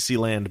of the DC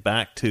land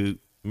back to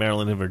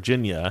Maryland and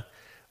Virginia,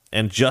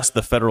 and just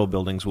the federal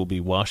buildings will be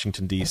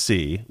Washington,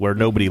 D.C., where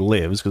nobody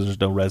lives because there's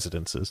no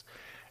residences.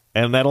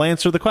 And that'll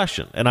answer the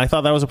question. And I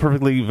thought that was a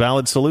perfectly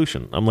valid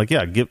solution. I'm like,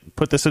 yeah,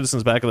 put the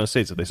citizens back in their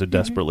states if they so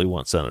desperately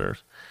want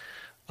senators.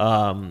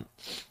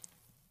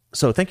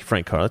 So thank you,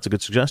 Frank Carr. That's a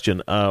good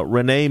suggestion.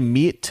 Renee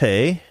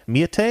Miete?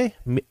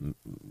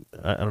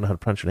 I don't know how to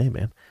pronounce your name,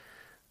 man.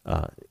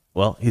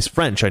 Well, he's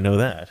French. I know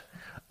that.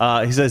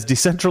 He says,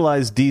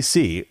 decentralized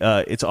DC.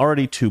 It's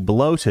already too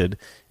bloated.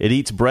 It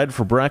eats bread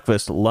for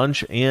breakfast,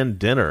 lunch, and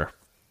dinner.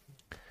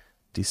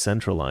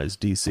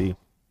 Decentralized DC.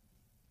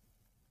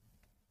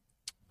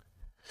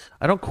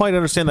 I don't quite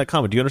understand that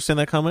comment. Do you understand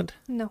that comment?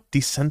 No.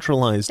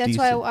 Decentralized That's DC.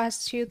 why I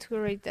asked you to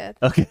read that.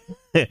 Okay.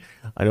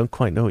 I don't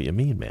quite know what you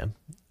mean, man.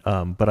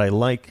 But I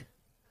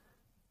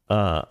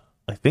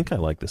think I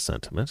like the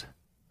sentiment.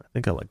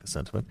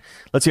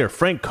 Let's hear.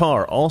 Frank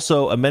Carr.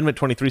 Also, Amendment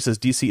 23 says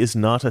DC is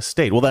not a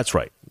state. Well, that's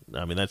right.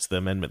 I mean, that's the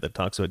amendment that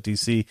talks about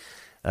DC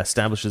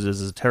establishes it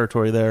as a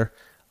territory there,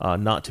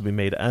 not to be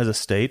made as a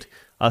state.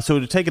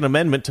 So to take an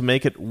amendment to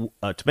make it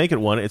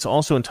one, it's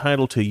also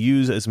entitled to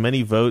use as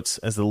many votes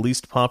as the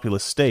least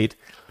populous state.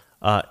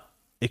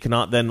 It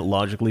cannot then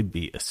logically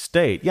be a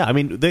state. Yeah, I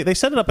mean, they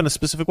set it up in a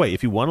specific way.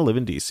 If you want to live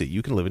in D.C.,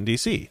 you can live in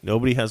D.C.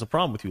 Nobody has a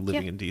problem with you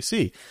living in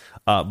D.C.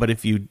 But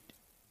if you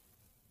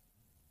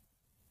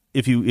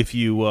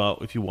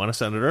want a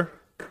senator,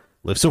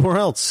 live somewhere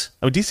else.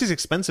 I mean, D.C. is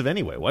expensive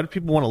anyway. Why do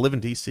people want to live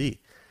in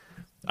D.C.?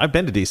 I've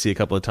been to D.C. a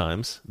couple of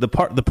times. The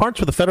parts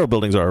where the federal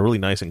buildings are really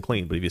nice and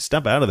clean, but if you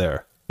step out of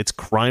there, it's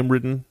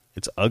crime-ridden,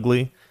 it's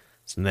ugly,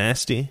 it's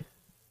nasty. You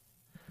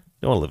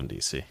don't want to live in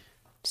D.C.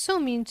 So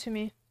mean to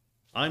me.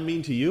 I'm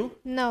mean to you?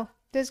 No,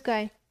 this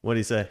guy. What do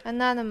you say?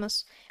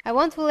 Anonymous. I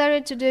want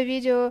Valeria to do a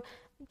video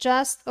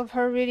just of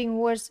her reading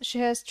words she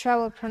has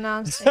trouble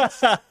pronouncing.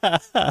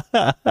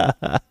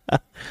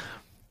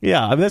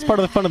 Yeah, I mean, that's part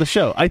of the fun of the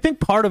show. I think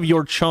part of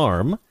your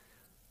charm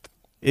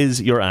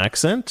is your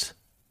accent.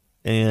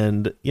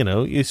 And,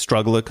 you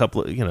struggle a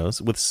couple of,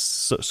 with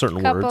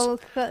certain words. Couple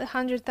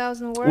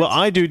 100,000 words. Well,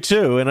 I do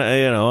too. And,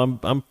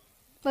 I'm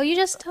well, you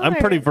just told I'm her.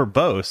 pretty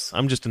verbose.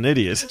 I'm just an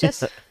idiot.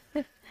 Just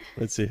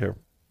Let's see here.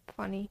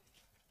 funny.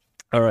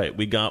 All right.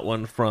 We got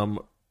one from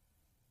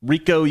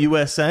Rico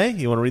USA.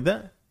 You want to read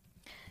that?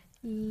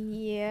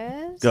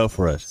 Yes. Go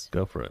for it.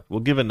 We'll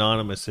give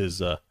Anonymous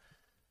his,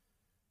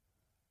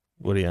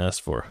 what he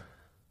asked for.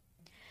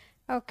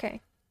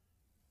 Okay.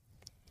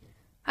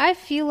 I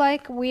feel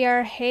like we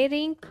are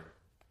heading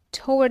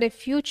toward a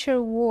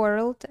future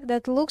world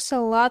that looks a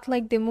lot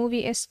like the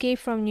movie Escape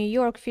from New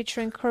York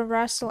featuring Kurt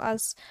Russell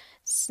as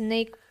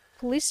Snake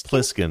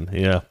Plissken.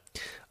 Yeah.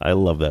 I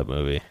love that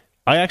movie.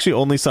 I actually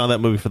only saw that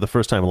movie for the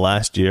first time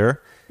last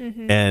year,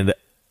 and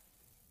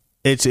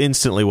it's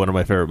instantly one of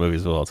my favorite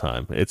movies of all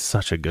time. It's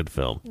such a good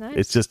film.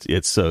 Nice.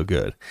 It's so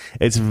good.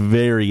 It's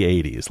very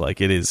 80s.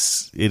 Like it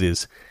is.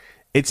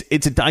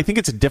 I think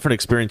it's a different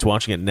experience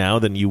watching it now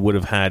than you would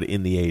have had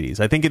in the 80s.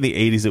 I think in the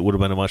 80s it would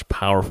have been a much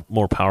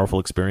more powerful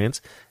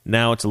experience.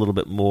 Now it's a little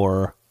bit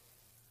more.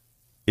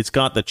 It's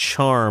got the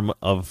charm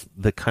of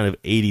the kind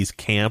of 80s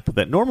camp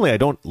that normally I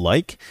don't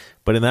like,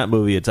 but in that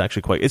movie it's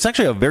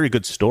actually a very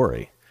good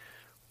story.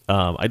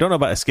 I don't know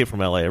about Escape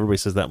from LA. Everybody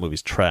says that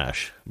movie's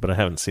trash, but I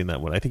haven't seen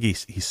that one. I think he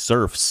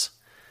surfs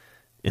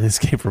in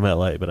Escape from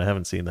LA, but I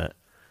haven't seen that.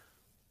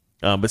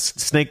 But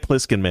Snake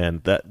Plissken, man,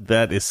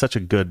 that is such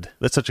a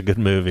good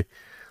movie.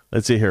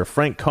 Let's see here.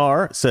 Frank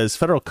Carr says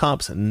federal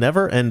cops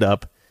never end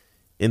up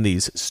in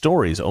these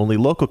stories, only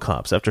local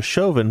cops. After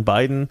Chauvin,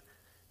 Biden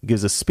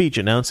gives a speech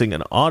announcing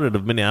an audit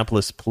of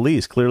Minneapolis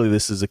police. Clearly,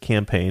 this is a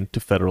campaign to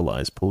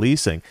federalize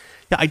policing.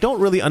 Yeah, I don't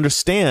really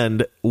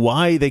understand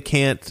why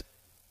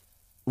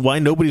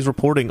nobody's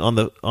reporting on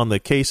the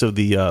case of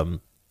the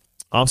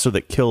officer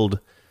that killed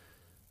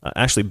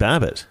Ashley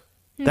Babbitt.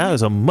 That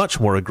is a much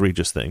more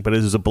egregious thing, but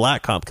it is a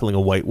black cop killing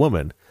a white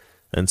woman,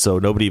 and so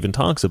nobody even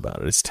talks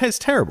about it. It's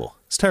terrible.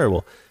 It's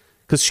terrible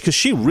because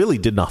she really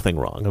did nothing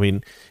wrong. I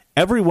mean,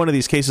 every one of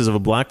these cases of a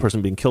black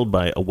person being killed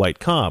by a white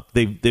cop,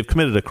 they've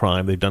committed a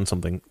crime. They've done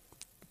something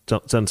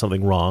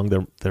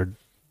wrong. They're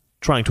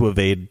trying to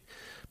evade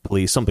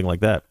police, something like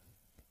that.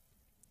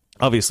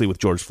 Obviously, with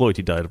George Floyd,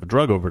 he died of a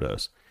drug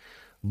overdose.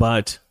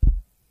 But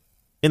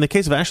in the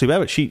case of Ashley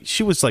Babbitt,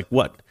 she was like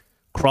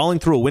crawling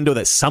through a window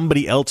that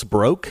somebody else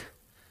broke.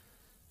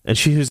 And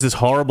she was this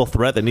horrible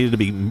threat that needed to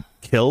be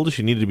killed.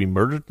 She needed to be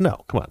murdered.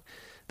 No, come on.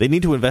 They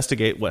need to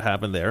investigate what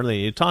happened there, and they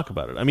need to talk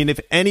about it. I mean, if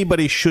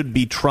anybody should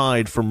be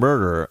tried for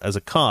murder as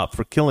a cop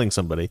for killing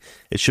somebody,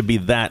 it should be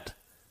that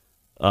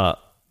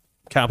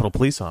Capitol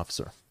Police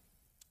officer.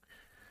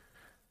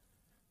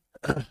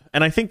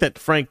 And I think that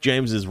Frank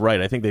James is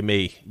right. I think they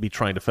may be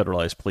trying to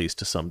federalize police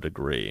to some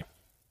degree.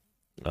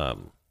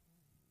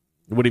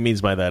 What he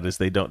means by that is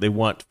they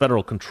want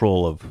federal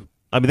control of.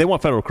 I mean, they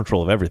want federal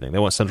control of everything. They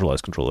want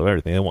centralized control of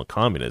everything. They want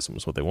communism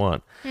is what they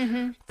want.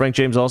 Frank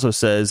James also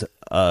says,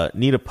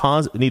 need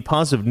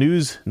positive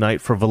news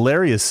night for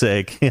Valeria's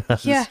sake. Yeah,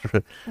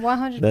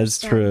 100%. That's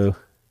true.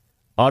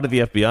 Audit the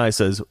FBI,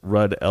 says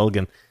Rudd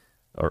Elgin.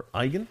 Or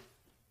Eigen?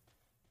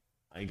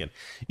 Again,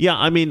 yeah,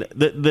 I mean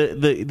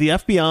the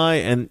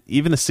FBI and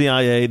even the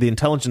CIA, the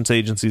intelligence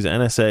agencies,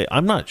 NSA.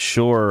 I'm not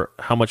sure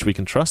how much we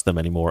can trust them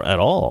anymore at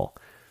all.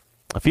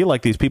 I feel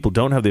like these people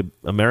don't have the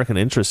American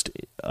interest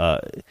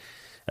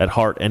at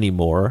heart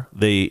anymore.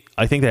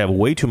 I think they have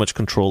way too much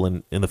control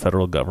in the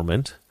federal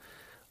government.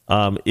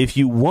 If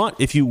you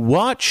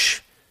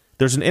watch,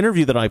 there's an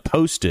interview that I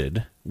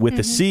posted with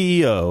the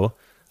CEO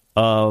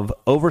of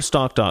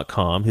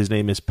Overstock.com. His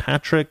name is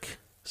Patrick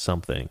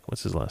something.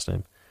 What's his last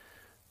name?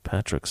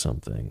 Patrick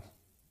something.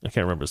 I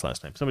can't remember his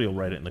last name. Somebody will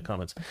write it in the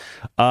comments.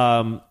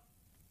 And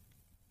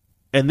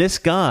this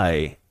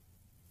guy,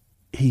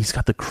 he's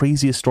got the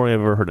craziest story I've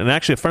ever heard. And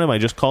actually, a friend of mine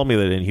just called me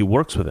that, and he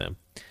works with him.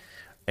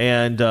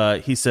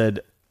 And he said,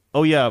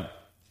 oh, yeah,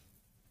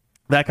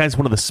 that guy's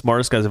one of the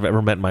smartest guys I've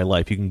ever met in my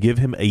life. You can give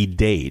him a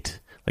date,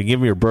 like give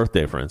him your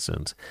birthday, for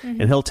instance,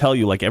 and he'll tell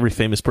you like every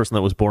famous person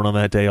that was born on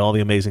that day, all the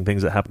amazing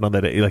things that happened on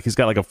that day. Like he's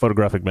got like a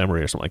photographic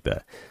memory or something like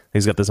that.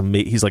 He's got this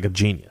he's like a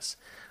genius.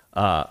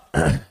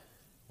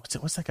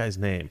 What's that guy's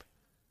name?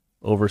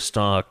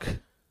 Overstock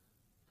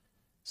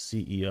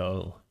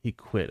CEO. He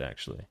quit,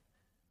 actually.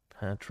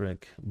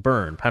 Patrick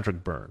Byrne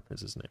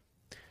is his name.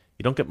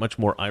 You don't get much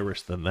more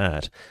Irish than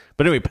that.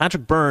 But anyway,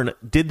 Patrick Byrne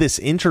did this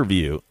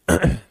interview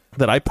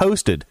that I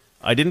posted.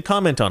 I didn't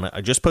comment on it. I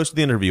just posted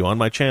the interview on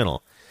my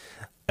channel.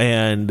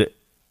 And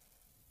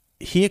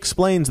he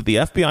explains that the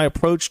FBI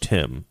approached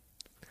him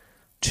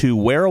to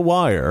wear a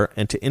wire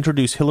and to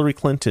introduce Hillary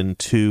Clinton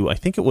to, I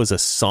think it was a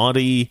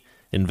Saudi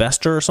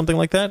investor or something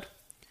like that.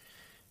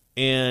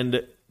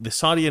 And the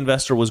Saudi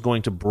investor was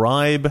going to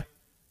bribe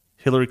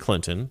Hillary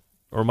Clinton,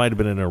 or it might have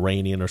been an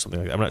Iranian or something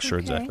like that. I'm not sure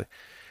exactly.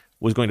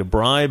 Was going to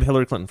bribe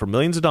Hillary Clinton for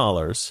millions of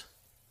dollars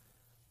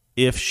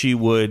if she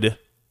would,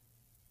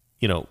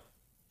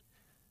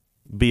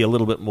 be a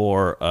little bit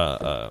more,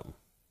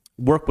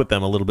 work with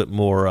them a little bit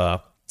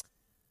more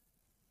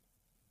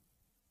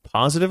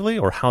positively,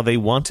 or how they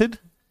wanted.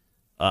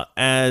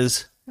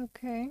 As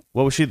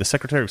what was she, the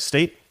Secretary of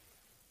State?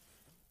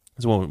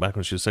 This woman back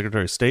when she was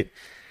Secretary of State,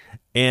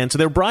 and so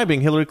they're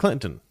bribing Hillary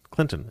Clinton,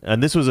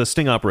 and this was a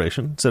sting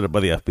operation set up by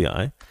the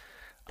FBI.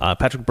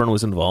 Patrick Byrne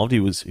was involved. He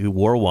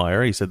wore a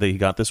wire. He said that he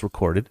got this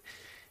recorded,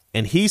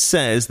 and he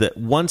says that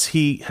once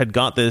he had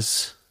got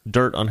this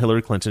dirt on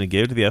Hillary Clinton, he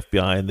gave it to the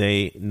FBI, and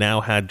they now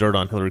had dirt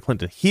on Hillary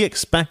Clinton. He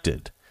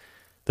expected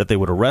that they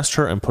would arrest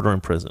her and put her in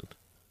prison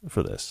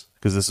for this,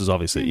 because this is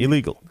obviously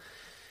illegal.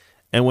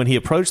 And when he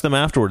approached them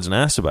afterwards and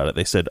asked about it,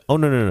 they said, oh,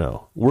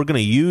 no. We're going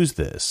to use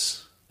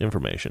this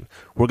information.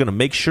 We're going to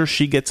make sure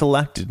she gets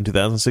elected in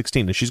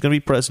 2016, and she's going to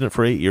be president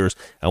for 8 years,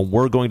 and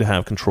we're going to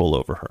have control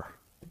over her.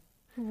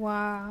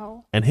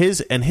 Wow. And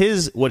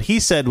his what he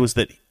said was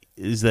that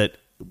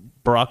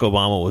Barack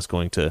Obama was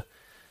going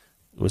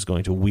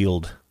to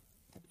wield,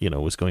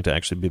 was going to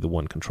actually be the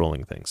one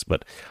controlling things.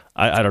 But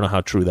I don't know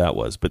how true that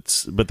was.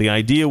 But the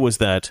idea was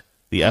that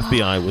the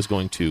FBI was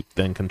going to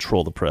then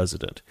control the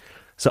president.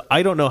 So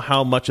I don't know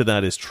how much of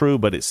that is true,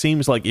 but it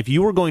seems like if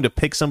you were going to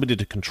pick somebody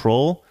to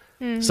control,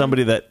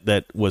 somebody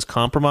that was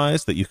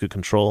compromised, that you could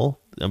control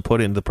and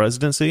put into the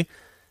presidency,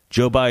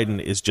 Joe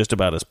Biden is just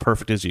about as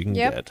perfect as you can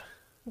get.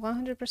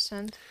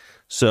 100%.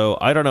 So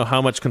I don't know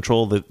how much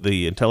control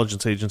the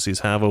intelligence agencies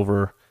have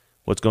over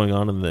what's going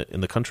on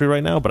in the country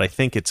right now, but I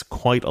think it's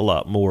quite a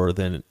lot more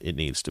than it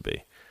needs to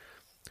be.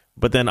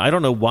 But then I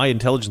don't know why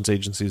intelligence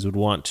agencies would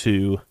want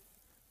to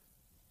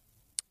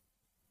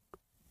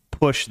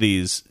push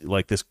these,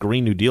 like this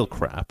Green New Deal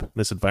crap,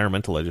 this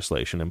environmental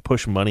legislation, and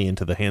push money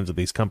into the hands of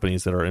these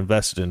companies that are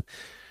invested in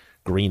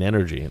green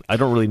energy. I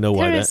don't really know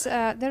why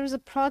there is a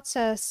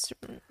process,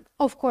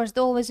 of course,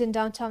 always in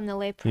downtown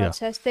LA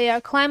process. Yeah. They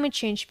are climate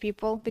change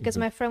people, because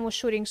my friend was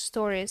shooting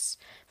stories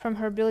from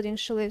her building.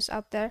 She lives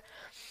up there.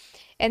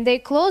 And they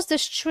close the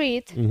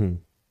street,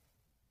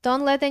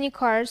 don't let any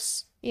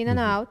cars in and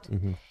out.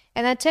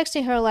 And I'm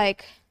texting her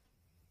like,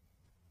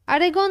 are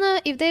they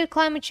gonna, if they're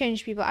climate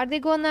change people, are they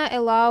gonna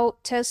allow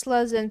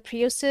Teslas and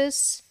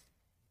Priuses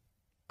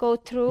go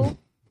through?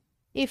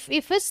 If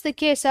it's the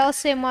case, I'll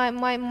say my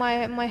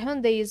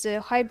Hyundai is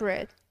a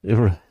hybrid,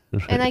 right.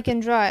 And I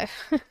can drive.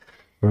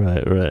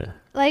 Right.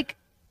 Like,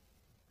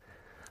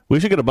 we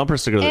should get a bumper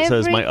sticker that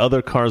says "My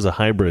other car's a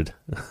hybrid,"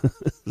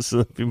 so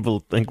that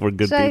people think we're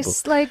good people.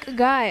 It's like,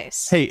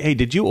 guys. Hey,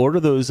 did you order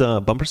those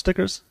bumper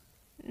stickers?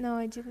 No,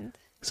 I didn't.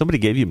 Somebody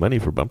gave you money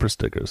for bumper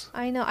stickers.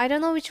 I know. I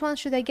don't know which one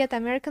should I get,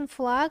 American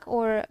flag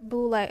or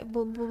Blue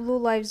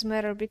Lives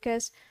Matter,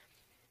 because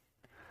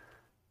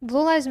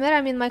Blue Lives Matter,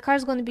 I mean, my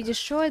car's going to be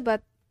destroyed,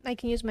 but I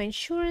can use my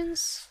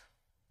insurance.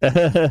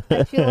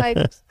 I feel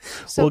like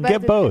so well, bad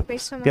get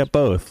both. So get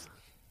both.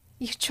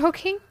 You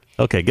joking?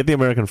 Okay, get the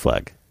American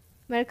flag.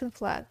 American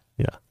flag.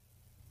 Yeah.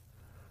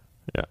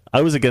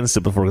 I was against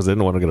it before because I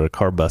didn't want to get a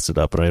car busted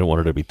up, and I didn't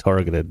want it to be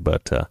targeted.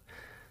 But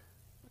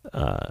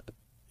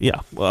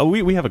yeah, well,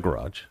 we have a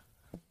garage.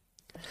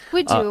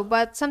 We do,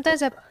 but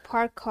sometimes I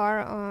park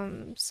car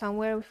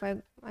somewhere if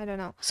I don't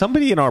know.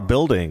 Somebody in our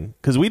building,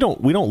 because we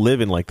don't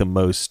live in like the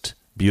most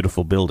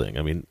beautiful building.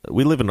 I mean,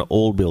 we live in an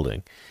old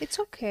building. It's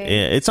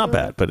okay. It's not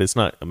bad, but it's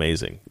not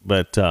amazing.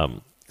 But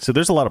So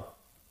there's a lot of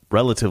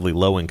relatively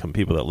low-income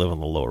people that live on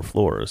the lower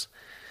floors.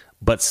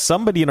 But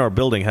somebody in our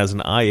building has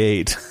an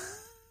I-8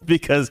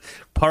 because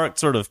parked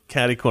sort of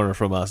catty corner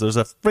from us. There's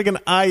a friggin'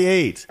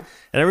 I-8.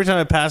 And every time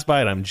I pass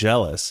by it, I'm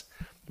jealous.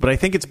 But I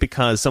think it's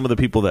because some of the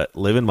people that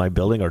live in my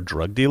building are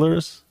drug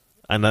dealers.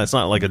 And that's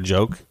not like a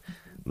joke.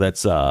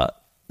 That's what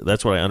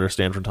I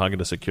understand from talking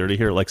to security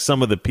here. Like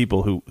some of the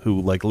people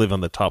who like live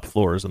on the top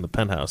floors in the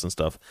penthouse and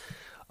stuff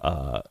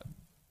are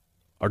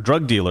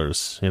drug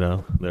dealers, you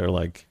know. They're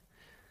like,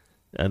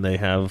 and they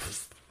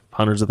have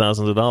hundreds of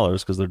thousands of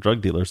dollars because they're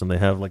drug dealers and they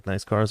have like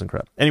nice cars and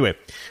crap. Anyway,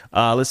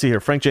 let's see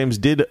here. Frank James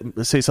did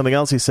say something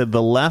else. He said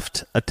the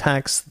left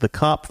attacks the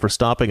cop for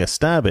stopping a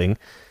stabbing.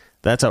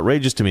 That's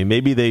outrageous to me.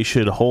 Maybe they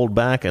should hold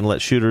back and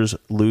let shooters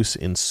loose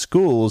in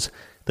schools.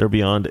 They're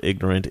beyond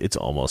ignorant. It's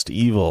almost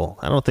evil.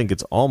 I don't think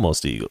it's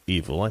almost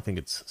evil. I think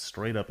it's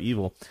straight up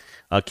evil.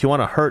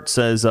 Kiwana Hurt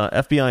says,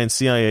 FBI and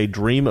CIA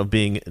dream of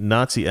being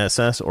Nazi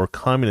SS or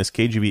communist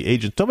KGB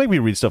agents. Don't make me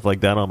read stuff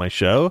like that on my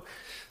show.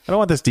 I don't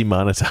want this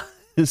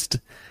demonetized.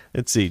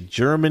 Let's see.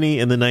 Germany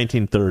in the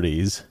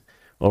 1930s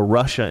or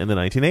Russia in the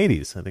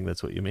 1980s. I think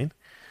that's what you mean.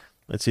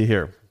 Let's see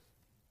here.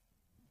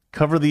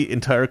 Cover the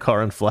entire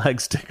car in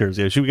flag stickers.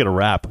 Yeah, should we get a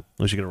wrap?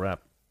 We should get a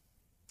wrap.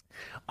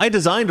 I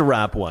designed a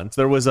wrap once.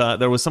 There was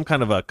some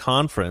kind of a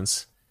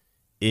conference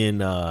in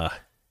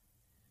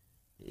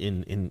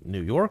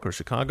New York or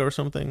Chicago or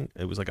something.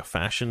 It was like a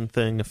fashion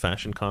thing, a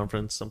fashion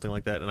conference, something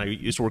like that. And I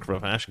used to work for a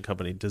fashion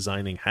company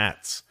designing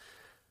hats.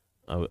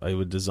 I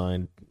would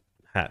design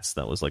hats.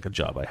 That was like a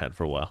job I had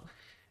for a while.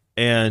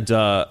 And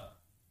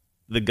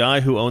the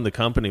guy who owned the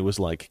company was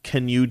like,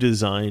 can you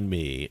design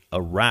me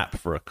a wrap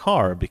for a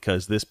car?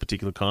 Because this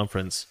particular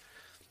conference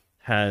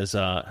has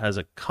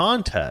a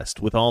contest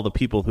with all the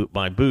people who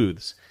buy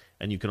booths,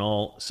 and you can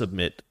all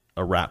submit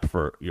a wrap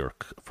for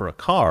a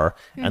car,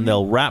 and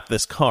they'll wrap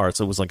this car.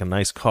 So it was like a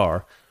nice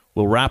car.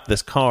 We'll wrap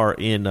this car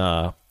in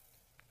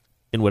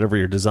whatever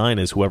your design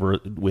is, whoever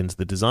wins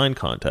the design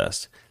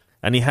contest.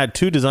 And he had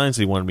two designs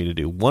that he wanted me to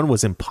do. One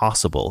was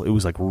impossible. It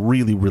was like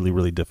really, really,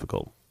 really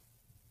difficult.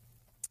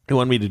 He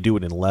wanted me to do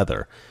it in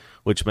leather,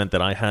 which meant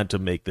that I had to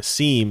make the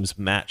seams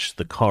match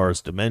the car's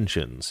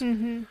dimensions,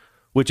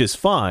 which is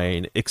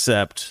fine,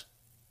 except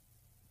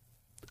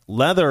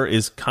leather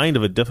is kind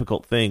of a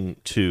difficult thing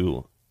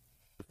to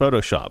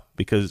Photoshop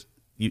because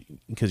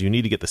you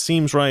need to get the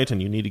seams right and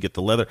you need to get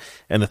the leather.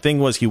 And the thing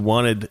was, he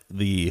wanted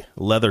the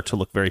leather to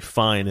look very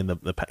fine. And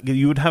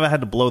you would have had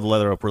to blow the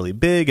leather up really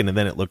big, and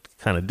then it looked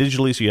kind of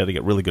digitally, so you had to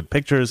get really good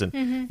pictures. And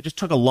it just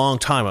took a long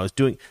time. I was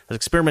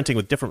experimenting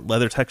with different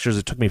leather textures.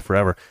 It took me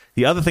forever.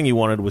 The other thing he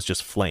wanted was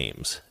just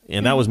flames,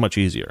 and that was much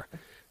easier.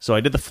 So I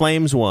did the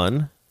flames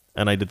one,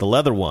 and I did the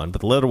leather one,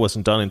 but the leather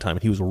wasn't done in time,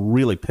 and he was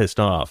really pissed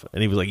off,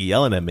 and he was like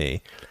yelling at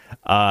me.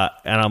 And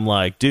I'm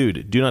like,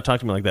 dude, do not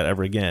talk to me like that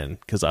ever again,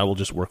 because I will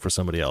just work for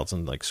somebody else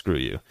and like screw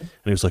you. And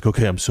he was like,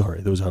 okay, I'm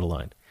sorry, that was out of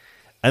line.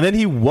 And then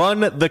he won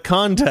the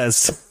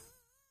contest,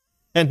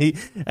 and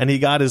he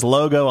got his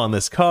logo on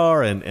this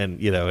car, and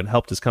you know, and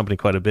helped his company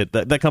quite a bit.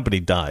 That company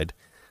died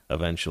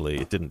eventually.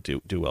 It didn't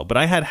do well, but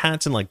I had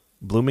hats in like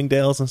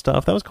Bloomingdale's and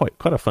stuff. That was quite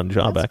a fun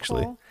job. That's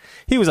actually cool.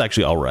 He was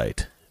actually all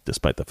right,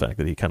 despite the fact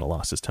that he kind of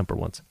lost his temper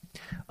once.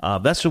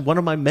 That's one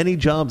of my many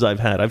jobs I've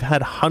had. I've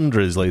had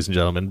hundreds, ladies and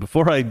gentlemen.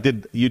 Before I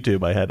did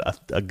YouTube, I had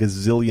a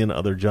gazillion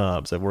other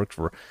jobs. I've worked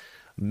for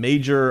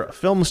major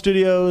film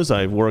studios.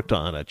 I've worked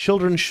on a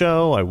children's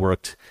show. I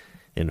worked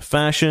in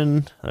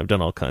fashion. I've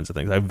done all kinds of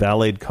things. I've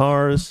valeted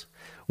cars.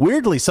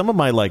 Weirdly, some of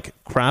my like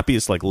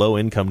crappiest, like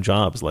low-income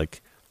jobs,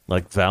 like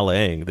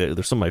valeting,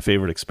 they're some of my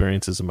favorite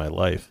experiences in my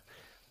life.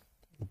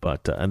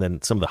 But and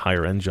then some of the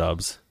higher-end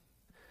jobs,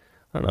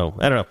 I don't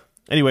know.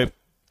 Anyway,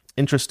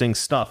 interesting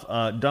stuff.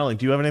 Darling,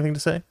 do you have anything to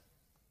say?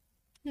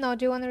 No,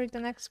 do you want to read the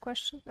next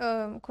question?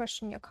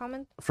 Your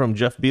comment? From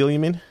Jeff Beal, you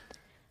mean?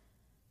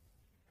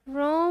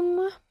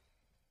 Well,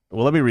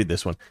 let me read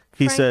this one.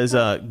 He says,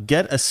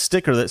 get a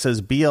sticker that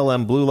says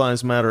BLM Blue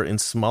Lives Matter in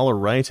smaller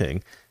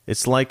writing.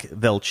 It's like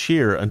they'll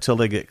cheer until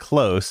they get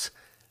close.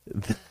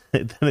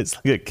 Then it's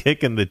like a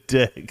kick in the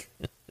dick.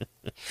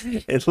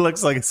 It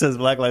looks like it says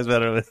Black Lives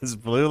Matter, but it's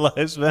Blue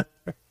Lives Matter.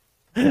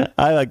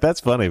 That's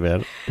funny,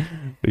 man.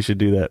 We should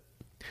do that.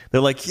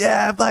 They're like,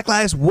 yeah, Black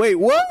Lives. Wait,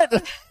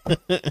 what?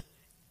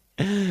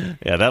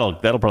 Yeah, that'll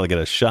probably get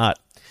a shot.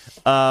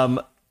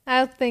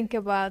 I'll think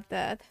about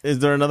that. Is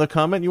there another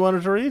comment you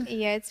wanted to read?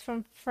 Yeah, it's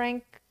from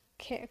Frank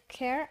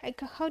Care.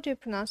 How do you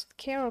pronounce it?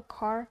 Care or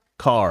Car?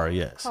 Car,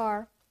 yes.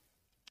 Car.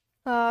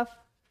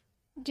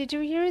 Did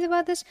you hear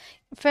about this?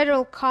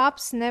 Federal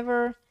cops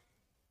never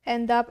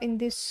end up in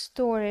these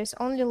stories,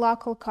 only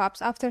local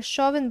cops. After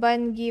Chauvin,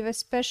 Biden gave a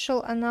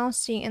special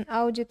announcing an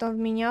audit of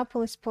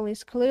Minneapolis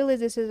police. Clearly,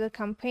 this is a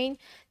campaign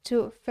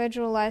to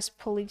federalize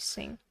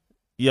policing.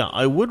 Yeah,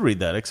 I would read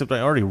that, except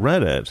I already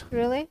read it.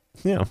 Really?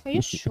 Yeah. Are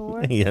you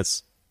sure?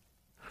 Yes.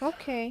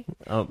 Okay.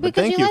 But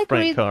because thank you, like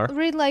Frank Carr.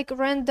 read like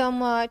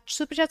random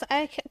super chats.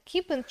 I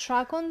keep in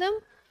track on them,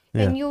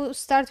 and you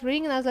start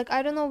reading, and I was like,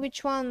 I don't know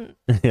which one.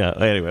 Yeah.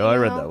 Anyway, I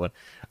read that one.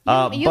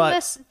 You but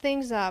mess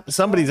things up.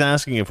 Somebody's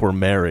asking if we're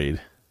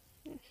married.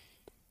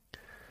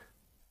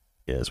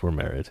 Yes, we're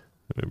married.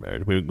 We're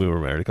married. We were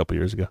married a couple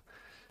years ago.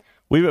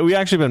 We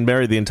actually been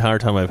married the entire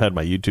time I've had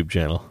my YouTube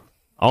channel.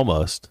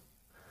 Almost.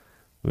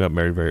 We got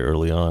married very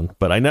early on,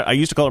 but I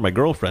used to call her my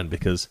girlfriend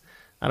because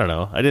I don't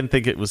know. I didn't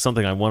think it was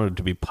something I wanted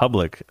to be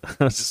public.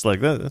 I was just like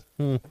that.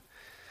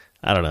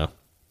 I don't know.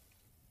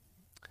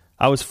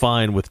 I was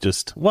fine with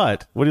just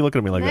what? What are you looking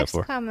at me like Next that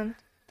for? comment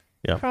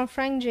Yeah. from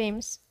Frank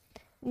James.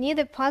 Need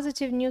a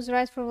positive news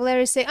right for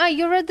Valeria say,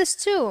 you read this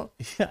too.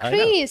 Yeah,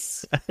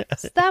 Chris,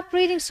 stop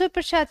reading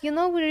Super Chat. You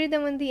know we read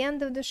them in the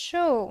end of the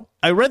show.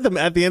 I read them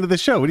at the end of the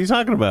show. What are you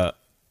talking about?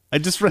 I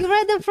just read. You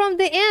read them from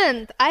the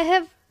end. I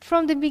have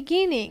from the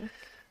beginning.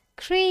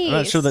 Chris, I'm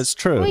not sure that's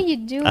true. What are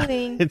you doing?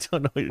 I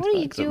don't know what What are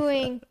you talking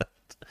doing?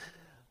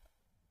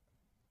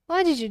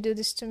 Why did you do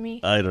this to me?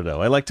 I don't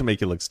know. I like to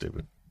make you look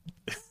stupid.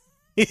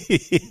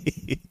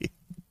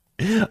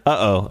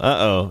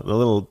 Uh-oh. The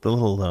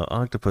little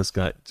octopus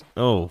guy.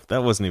 Oh,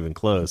 that wasn't even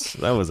close.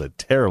 That was a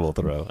terrible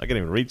throw. I can't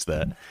even reach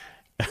that.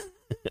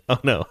 Oh,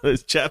 no.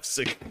 It's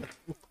chapstick.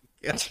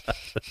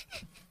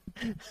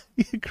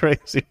 You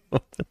crazy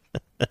woman.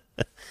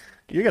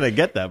 You're going to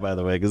get that, by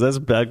the way, because that's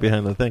back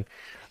behind the thing.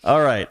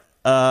 All right.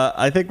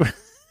 I think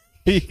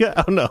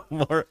oh, no.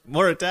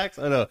 More attacks?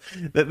 Oh, no.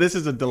 This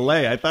is a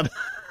delay. I thought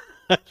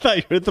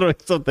you were throwing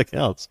something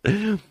else.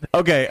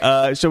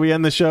 Okay, shall we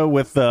end the show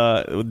with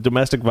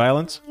domestic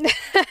violence?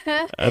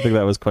 I think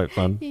that was quite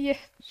fun. Yeah.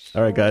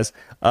 All right, guys.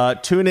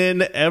 Tune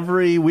in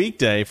every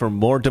weekday for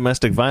more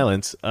domestic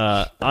violence.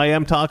 I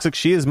am toxic.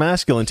 She is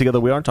masculine. Together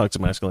we are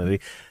toxic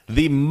masculinity.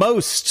 The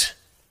most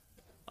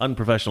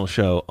unprofessional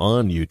show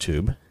on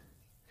YouTube.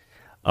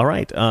 All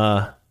right.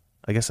 I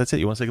guess that's it.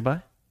 You want to say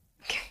goodbye?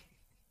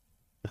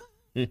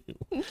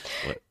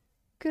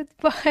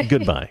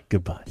 Goodbye.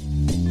 Goodbye.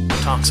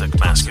 Toxic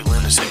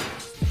masculinity.